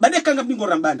maju bade kanga bingo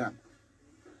rambanda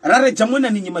rare jamona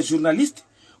ninyi ma journaliste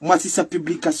mwasisa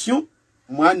publication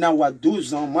mwana wa 12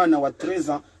 ans mwana wa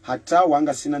 13 ans hata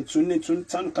wanga sina ntune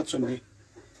tanu katsonde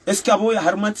eske abo ya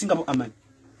harmanti ngabo amani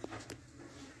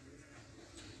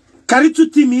karitu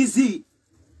timizi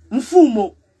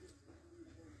mfumo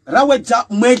raweja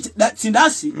mweja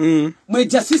tindasi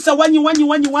mweja sisa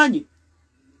wanyi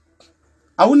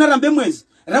auna rambe mwezi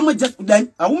ramweja udani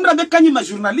aumrambe kanyi ma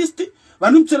journaliste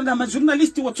vanumtsera na ma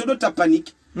journaliste wotodota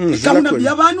panique ekamuna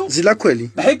bya banu zila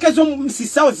kweli bahekezo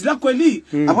msisao zila kweli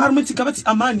abarumeti kabati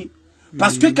amani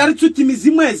parce que karitu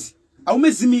timizi mwezi au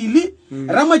mezi mili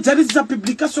ramweja za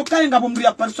publication kaya ngabo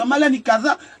mria personnel ni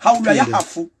kaza haula ya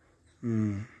hafu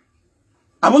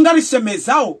abongari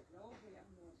semezao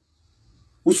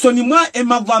usoni mwa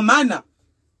emavamana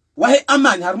wahe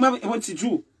amani haruma ebonti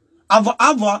juu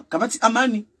avo kabati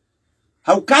amani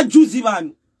haukajuzi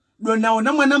banu ndo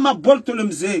naona mwana mabolto le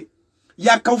mzee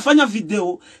yakaufanya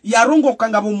video ya rongo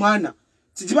kangabo mwana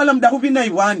tijibala mdahubi na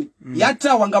iwani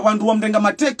yata wanga bandu wa mrenga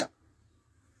mateka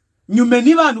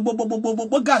nyumeni banu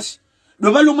bogashi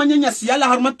ndo balo manyanya siyala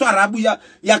haruma to arabu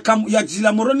ya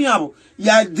jila moroni yabo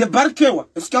ya debarkewa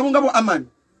eska ngabo amani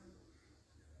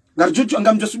narjuju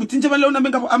angamjo subutinje balo na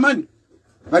ngabo amani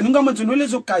banunga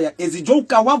mtonwelezo kaya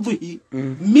ezijoka wavuhi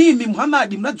mimi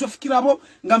Mohamed mnajofikira abo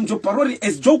ngamjo parori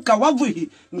ezijoka wavuhi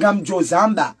ngamjo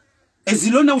zamba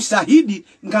ezilona ushahidi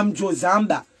ngamjo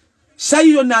zamba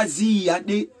shayo nazia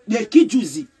de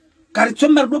kijuzi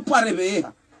karitomba do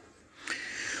parebeha.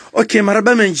 Okay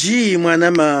maraba menji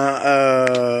mwanama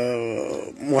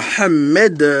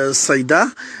Mohamed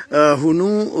Saida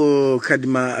hunu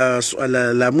kalima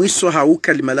suala la mwiso hau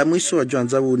kalima la mwiso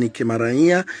wajuanzawu ni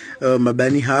kemarania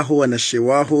mabani haho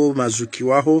wanashewaho mazuki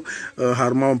waho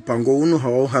haruma mpango unu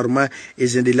hao haruma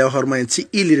ezendeleo haruma enti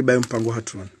ili ribayo mpango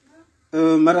hatuan.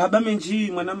 Maraba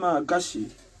menji mwanama gashi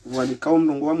walikao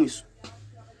mlongo wa mwiso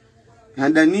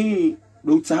handani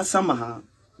Dr. Hassamaha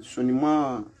soni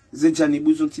mwa zejani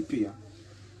buzo tipia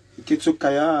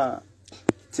iketoka ya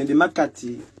tende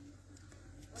makati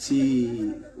ti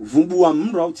vumbu wa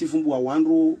mro au ti vumbu wa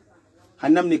wanro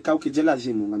hanamne ka ukejela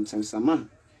jemu ngamsama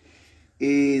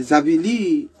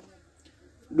zabili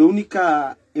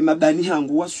donika emabani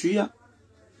hangu wasuya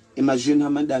emajene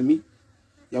hamadami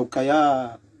ya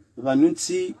ukaya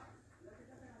vanunti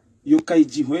yokai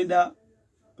jihwenda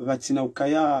vatina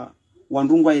ukaya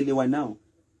wandungwa elewa nao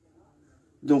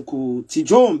donc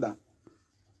tijomba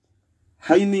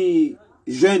haini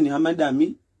jeune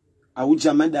hamadami au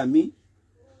jamadami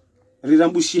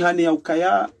rirambushihane ya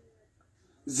ukaya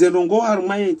zerongo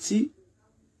harumayeti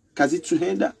kazi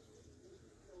tuhenda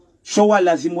showa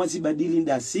lazima zibadili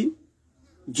ndasi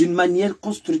d'une manière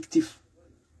constructive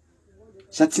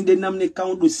chatinde namne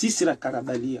kaundo sisira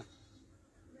karabalia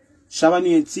shabanu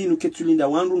yenti nuketulinda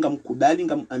wandu ngamkubali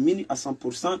ngamamini à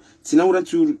 100% tinaura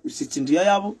tu sitindia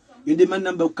yabo yonde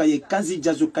manamba ukaye kazi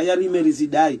jazo kaya rimeri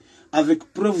zidai avec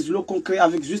preuves zilo concret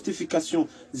avec justification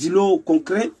zilo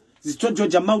concret zitojo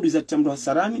jamau za tamdo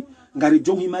hasarani ngari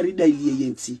jongi marida iliye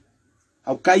yenti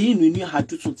au kayinu ni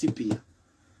hatu sontipia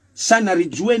sana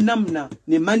rijue namna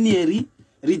ne manieri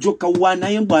rijoka wana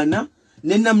yembana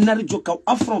ne namna rijoka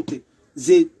affronter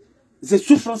ze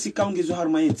souffrances kaongezo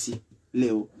harma yenti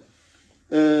leo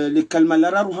le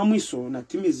kalmalararu hamwiso na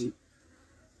timizi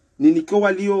niniko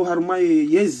walio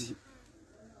harumaye yezi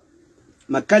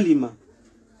makalima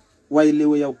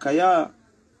waelewe ya ukaya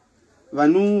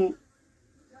vanu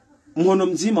mhono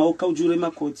mzima ukaujure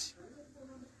makoti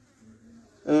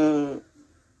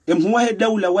emhuwa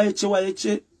daula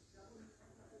waeche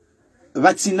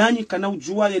vatinanyi kana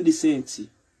ujua yendi senti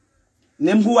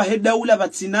nemhuwa daula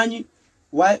vatinanyi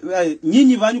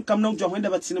nyinyi vanyu kamna ujua huenda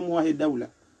vatina muwa daula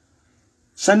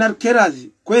sanar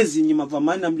kerazi kwezi nyima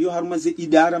vamana mlio harumaze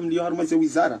idara mlio harumaze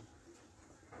wizara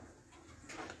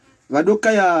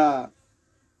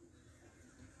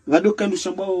vadoka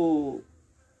ndushambao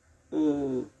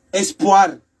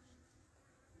espoir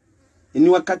ni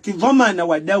wakati vamana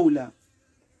wa daula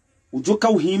ujoka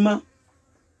uhima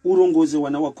urongoze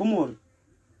wana wa Komori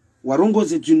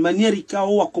warongoze d'une manière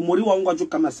ikao wa Komori waunga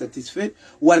joka ma satisfait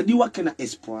wardi wake na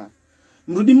espoir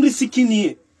mrudi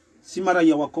mrisikinie si mara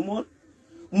ya wa Komori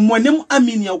mwanemu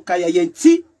amini ya ukaya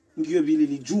yenti ngiyo vile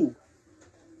lijuu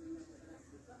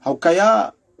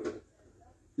haukaya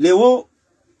leo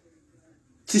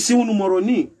tisi unu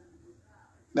moroni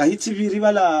bahiti viri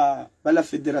bala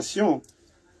federation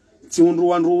ti unru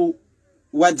wanru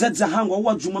wajaja hangu au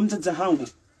wajuma mjaja hangu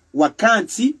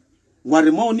wakanti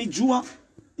waremoni jua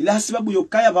ila sababu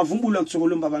yokaya bavumbula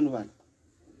nsongolomba banu bana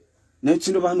na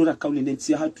utindo banu rakauli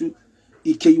ndentia hatu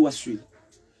ikei waswili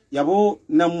yabo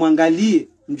na mwangalie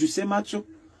mjuse macho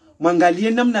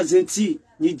mwangalie namna zenti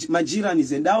majira ni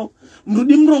zendao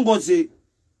mrudi mrongoze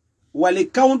wale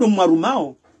kaundo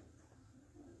marumao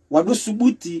wado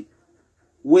subuti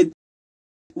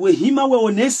we hima we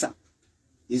onesa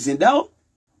izendao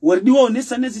wardi wa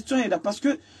onesa nezi tohenda parce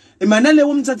que emanale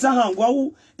wo mtata hangu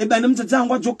au ebana mtata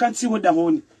hangu ajokanti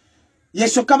hodahoni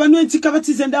yesho kabanu entika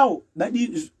batizendao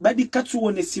badi katu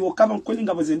onesi wo kaba nkoli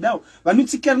ngabo zendao banu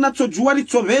tikerna to juwari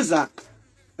toveza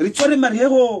ritore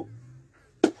marieho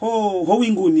ho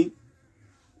winguni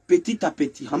petit à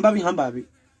petit hambavi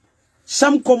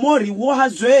Sam Komori wo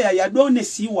hazoea ya done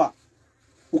siwa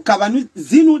ukabanu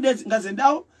zinu de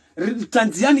ngazendao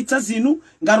tanziani tazinu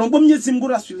ngarombo mnyezi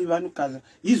mngura sulivanu kaza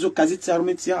hizo kazi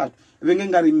tsarumeti hatu venge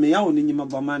ngari meyao ni nyima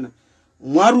bamana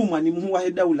mwaruma ni muwa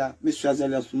daula Mr.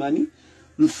 Azali Asmani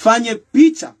mfanye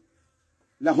picha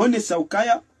la hone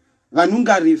saukaya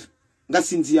vanungari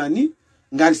ngasinziani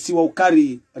ngari siwa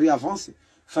ukari reavance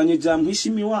fanye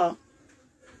jamheshimiwa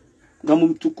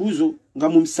ngamumtukuzo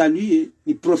ngamumsaluye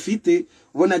ni profite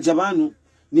wona jabanu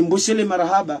ni mboshele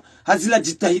marahaba hazila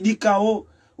jitahidika o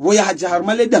voya haja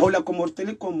harmale daula Comores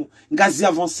Telecom ngazi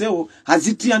avanceo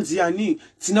haziti anziani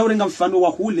tina urenga mfano wa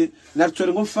hule na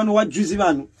turenga mfano wa juzi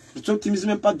banu tutimize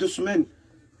même pas 2 semaines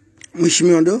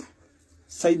mheshimiwa ndo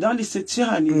Saida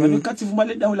lisechani wakati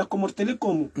vumale daula Comores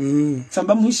Telecom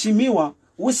samba mheshimiwa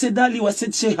wesedali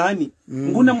wasechehani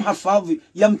nguna mhafadhi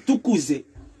ya mtukuze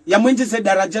ya mwenjeze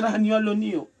daraja rahani yalo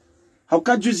niyo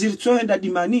haukajuzi tohenda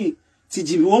dimani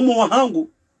tijibi womo wahangu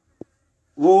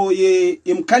wo ye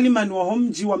mkalimani wa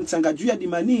homji wa mtangaju ya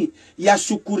dimani ya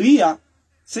shukuria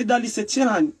sedali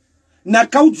sechehani na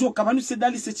kaujo kabanu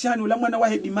sedali sechehani ula mwana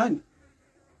wahe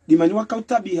dimani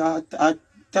wakautabi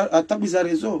atabi za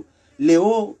rezo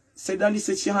leo sedali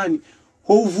sechehani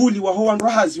ho uvuli wa ho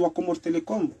wanrahazi wa Comores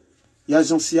Telecom ya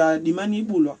agensi ya dimani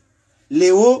ibulwa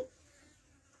leo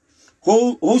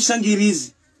ho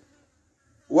shangirizi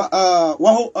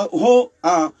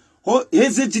ho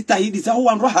heze jitahidi za ho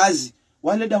wanrahazi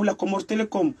wale daula Comores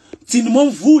Telecom tinimo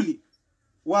mvuli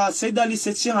wa Saida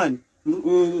lisechihani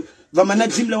vamana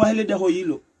jimla wa hele daho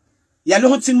hilo yale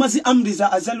ho tinmazi amri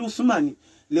za Azali Uthmani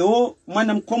leo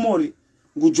mwana mkomori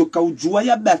ngujoka ujua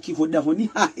ya baki ho daho ni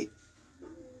hahe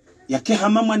yake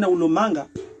hama mwana ulomanga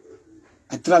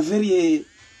a travers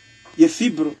ye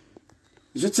fibre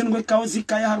je tenwe kaozi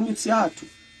kaya harmiti hatu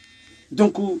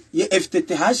donc ye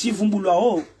FTTH yivumbulwa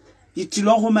ho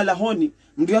itilo ho malahoni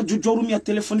mndu ya jujorumia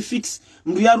telefone fixe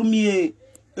mndu ya rumie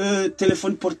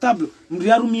telefone portable mndu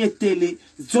ya rumie tele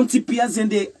zonti pia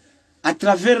zende a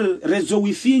travers réseau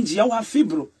wifi nji ya wa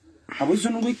fibre abo izo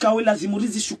nungu ikawe lazima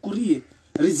rizishukurie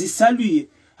rizisaluye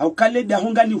au kale da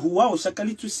hongali huwao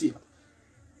shakali tusiha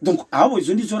donc abo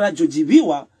izo ndizo radio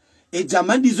jibiwa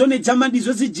jamandi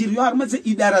zo zijiriyo harmaze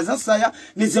idara za saya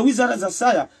neze wizara za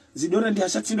saya zidore ndi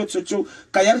hashatindo chocho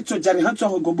kayari to jari hantu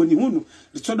aho goboni hunu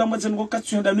ritoda mwaze ngo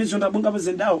katsuhenda nezo ndabunga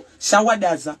bazendao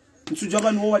shawadaza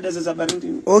nsujaba nuwo wadaza za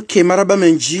barindi. Okay, maraba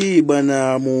menji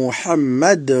bwana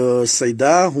Mohamed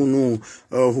Saida hunu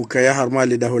hukaya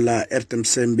harmale dahola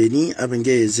RTMC Mbeni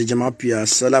abenge zejama pia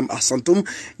salam ahsantum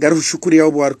garu shukuri ya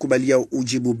ubwar kubalia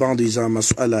ujibu bandu za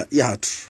masuala ya hatu.